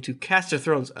listening to Cast of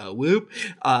Thrones,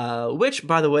 which,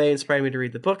 by the way, inspired me to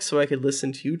read the book so I could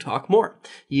listen to you talk more.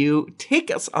 You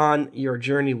take us on your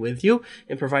journey with you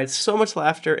and provide so much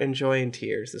laughter and joy and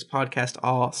tears. This podcast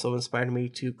also inspired me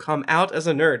to come out as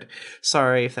a nerd.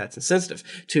 Sorry if that's insensitive.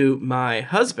 To my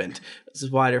husband.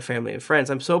 as wider family and friends.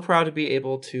 I'm so proud to be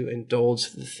able to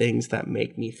indulge the things that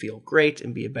make me feel great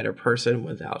and be a better person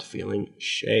without feeling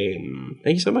shame.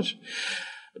 Thank you so much.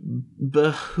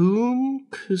 Bahum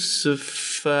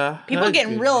Kusufa. People are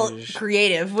getting real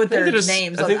creative with their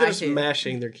names on I think they're iTunes. just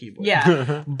mashing their keyboard.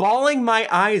 Yeah. Bawling my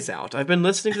eyes out. I've been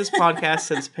listening to this podcast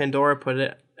since Pandora put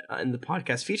it in the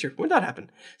podcast feature. When did that happen?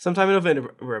 Sometime in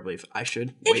November, I believe. I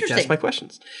should wait to ask my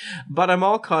questions. But I'm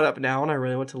all caught up now, and I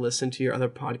really want to listen to your other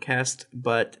podcast,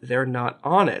 but they're not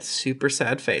on it. Super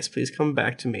sad face. Please come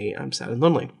back to me. I'm sad and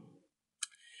lonely.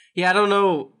 Yeah, I don't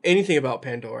know anything about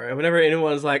Pandora. Whenever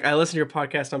anyone's like, I listen to your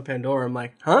podcast on Pandora, I'm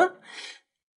like, huh?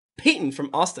 Peyton from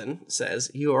Austin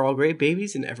says, you are all great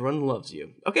babies and everyone loves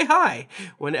you. Okay, hi.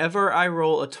 Whenever I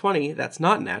roll a 20 that's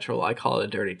not natural, I call it a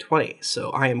dirty 20.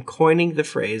 So I am coining the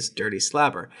phrase dirty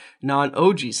slabber,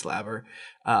 non-OG slabber.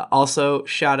 Also,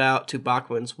 shout out to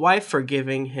Bachman's wife for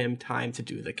giving him time to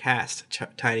do the cast.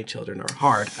 Tiny children are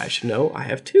hard. I should know. I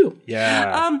have 2.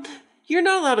 Yeah. You're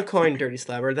not allowed to coin dirty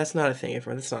slabber. That's not a thing,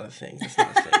 everyone. That's not a thing. That's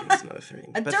not a thing. That's not a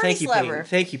thing. A but dirty thank you, slabber. Peyton.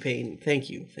 Thank you, Peyton. Thank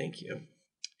you. Thank you.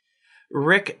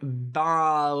 Rick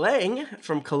Baleng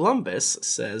from Columbus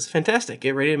says, fantastic.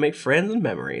 Get ready to make friends and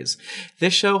memories.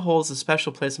 This show holds a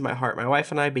special place in my heart. My wife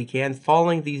and I began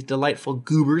following these delightful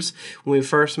goobers when we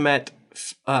first met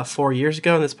 4 years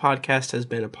ago, and this podcast has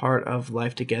been a part of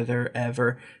life together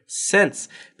ever since.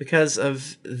 Because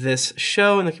of this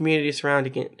show and the community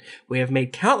surrounding it, we have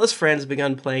made countless friends,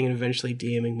 begun playing and eventually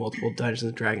DMing multiple Dungeons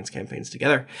 & Dragons campaigns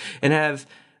together, and have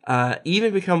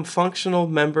even become functional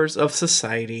members of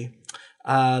society.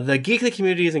 The Geekly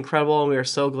community is incredible, and we are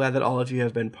so glad that all of you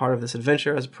have been part of this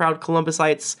adventure. As proud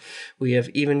Columbusites, we have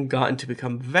even gotten to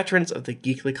become veterans of the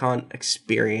GeeklyCon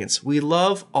experience. We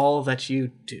love all that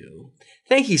you do.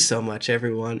 Thank you so much,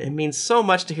 everyone. It means so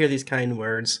much to hear these kind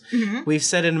words. Mm-hmm. We've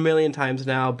said it a million times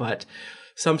now, but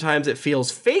sometimes it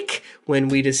feels fake when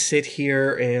we just sit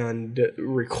here and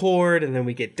record and then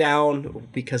we get down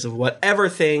because of whatever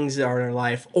things are in our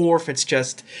life, or if it's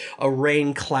just a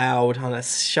rain cloud on a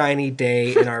shiny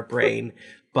day in our brain.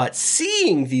 But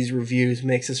seeing these reviews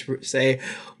makes us say,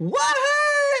 what?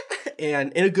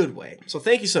 And in a good way. So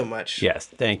thank you so much. Yes,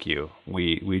 thank you.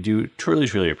 We do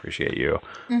truly appreciate you.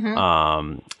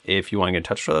 Mm-hmm. If you want to get in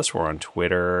touch with us, we're on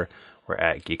Twitter. We're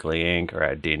at Geekly Inc. or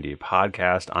at D&D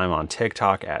Podcast. I'm on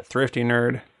TikTok at Thrifty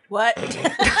Nerd. What?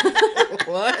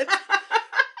 What?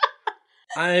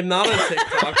 I'm not on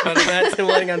TikTok, but I'm at Tim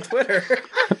Lanning on Twitter.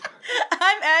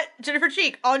 I'm at Jennifer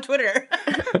Cheek on Twitter.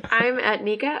 I'm at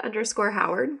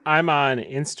Nika_Howard. I'm on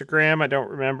Instagram. I don't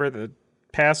remember the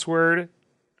password.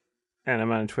 And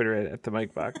I'm on Twitter at the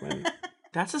Mike Bachman.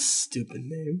 That's a stupid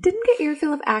name. Didn't get your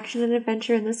fill of action and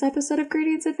adventure in this episode of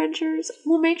Gradient's Adventures?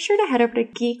 Well, make sure to head over to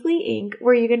Geekly Inc.,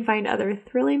 where you can find other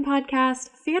thrilling podcasts,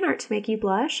 fan art to make you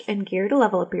blush, and gear to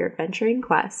level up your adventuring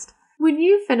quest. When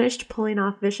you've finished pulling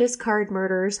off vicious card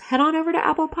murders, head on over to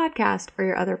Apple Podcast or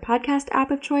your other podcast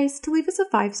app of choice to leave us a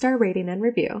 5-star rating and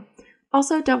review.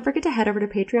 Also, don't forget to head over to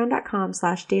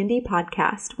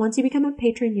patreon.com/dandpodcast. Once you become a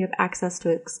patron, you have access to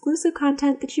exclusive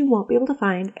content that you won't be able to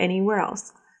find anywhere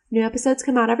else. New episodes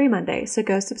come out every Monday, so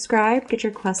go subscribe, get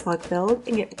your quest log filled,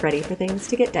 and get ready for things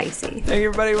to get dicey. Thank you,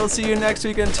 everybody. We'll see you next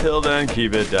week. Until then,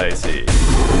 keep it dicey.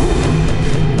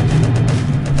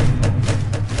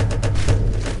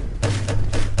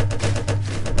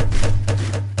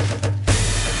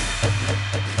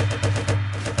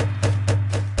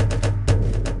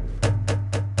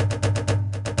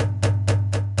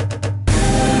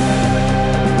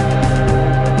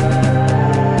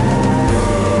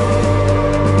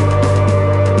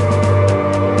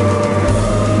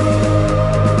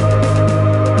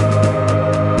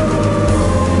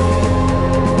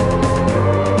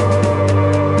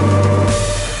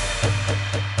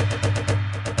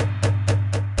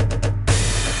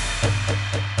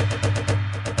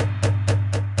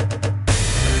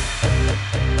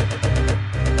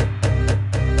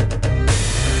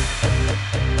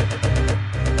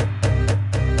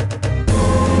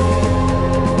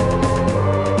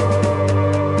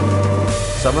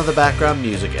 Some of the background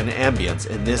music and ambience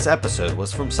in this episode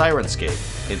was from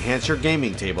Sirenscape. Enhance your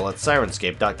gaming table at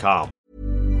Sirenscape.com.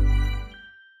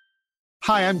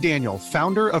 Hi, I'm Daniel,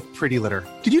 founder of Pretty Litter.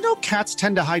 Did you know cats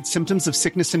tend to hide symptoms of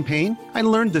sickness and pain? I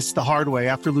learned this the hard way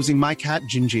after losing my cat,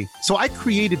 Gingy. So I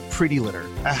created Pretty Litter,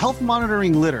 a health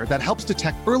monitoring litter that helps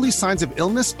detect early signs of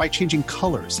illness by changing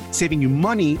colors, saving you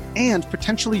money and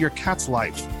potentially your cat's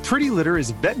life. Pretty Litter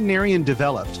is veterinarian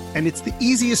developed, and it's the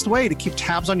easiest way to keep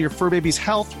tabs on your fur baby's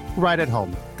health right at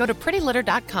home. Go to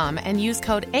prettylitter.com and use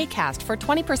code ACAST for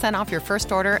 20% off your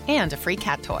first order and a free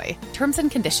cat toy. Terms and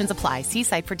conditions apply. See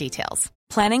site for details.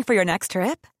 Planning for your next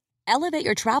trip? Elevate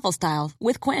your travel style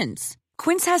with Quince.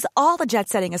 Quince has all the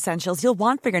jet-setting essentials you'll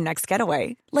want for your next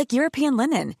getaway, like European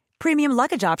linen, premium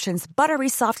luggage options, buttery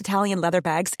soft Italian leather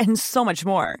bags, and so much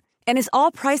more. And is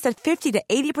all priced at 50 to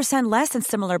 80% less than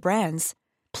similar brands.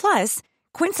 Plus,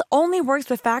 Quince only works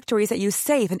with factories that use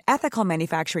safe and ethical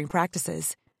manufacturing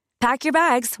practices. Pack your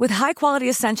bags with high-quality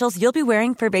essentials you'll be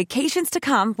wearing for vacations to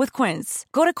come with Quince.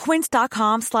 Go to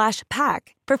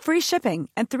quince.com/pack for free shipping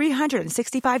and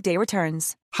 365-day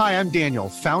returns. Hi, I'm Daniel,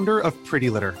 founder of Pretty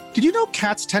Litter. Did you know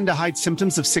cats tend to hide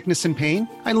symptoms of sickness and pain?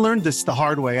 I learned this the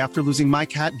hard way after losing my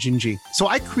cat, Gingy. So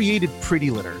I created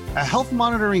Pretty Litter, a health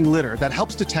monitoring litter that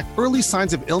helps detect early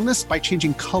signs of illness by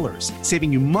changing colors,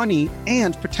 saving you money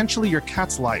and potentially your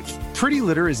cat's life. Pretty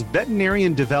Litter is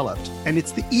veterinarian developed, and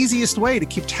it's the easiest way to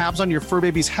keep tabs on your fur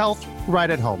baby's health right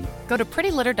at home. Go to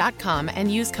prettylitter.com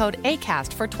and use code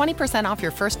ACAST for 20% off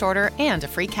your first order and a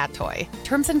free cat toy.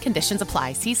 Terms and conditions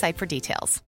apply. See site for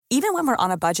details. Even when we're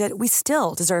on a budget, we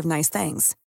still deserve nice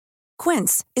things.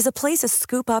 Quince is a place to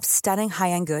scoop up stunning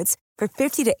high-end goods for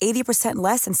 50 to 80%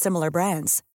 less than similar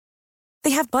brands. They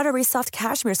have buttery soft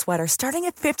cashmere sweaters starting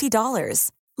at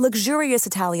 $50, luxurious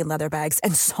Italian leather bags,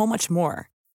 and so much more.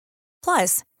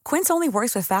 Plus, Quince only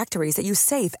works with factories that use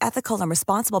safe, ethical, and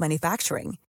responsible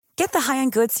manufacturing. Get the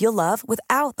high-end goods you'll love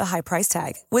without the high price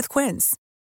tag with Quince.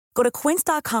 Go to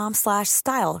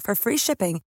quince.com/style for free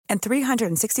shipping and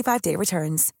 365-day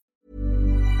returns.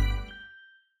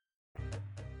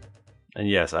 And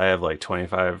yes, I have like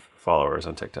 25 followers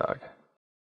on TikTok.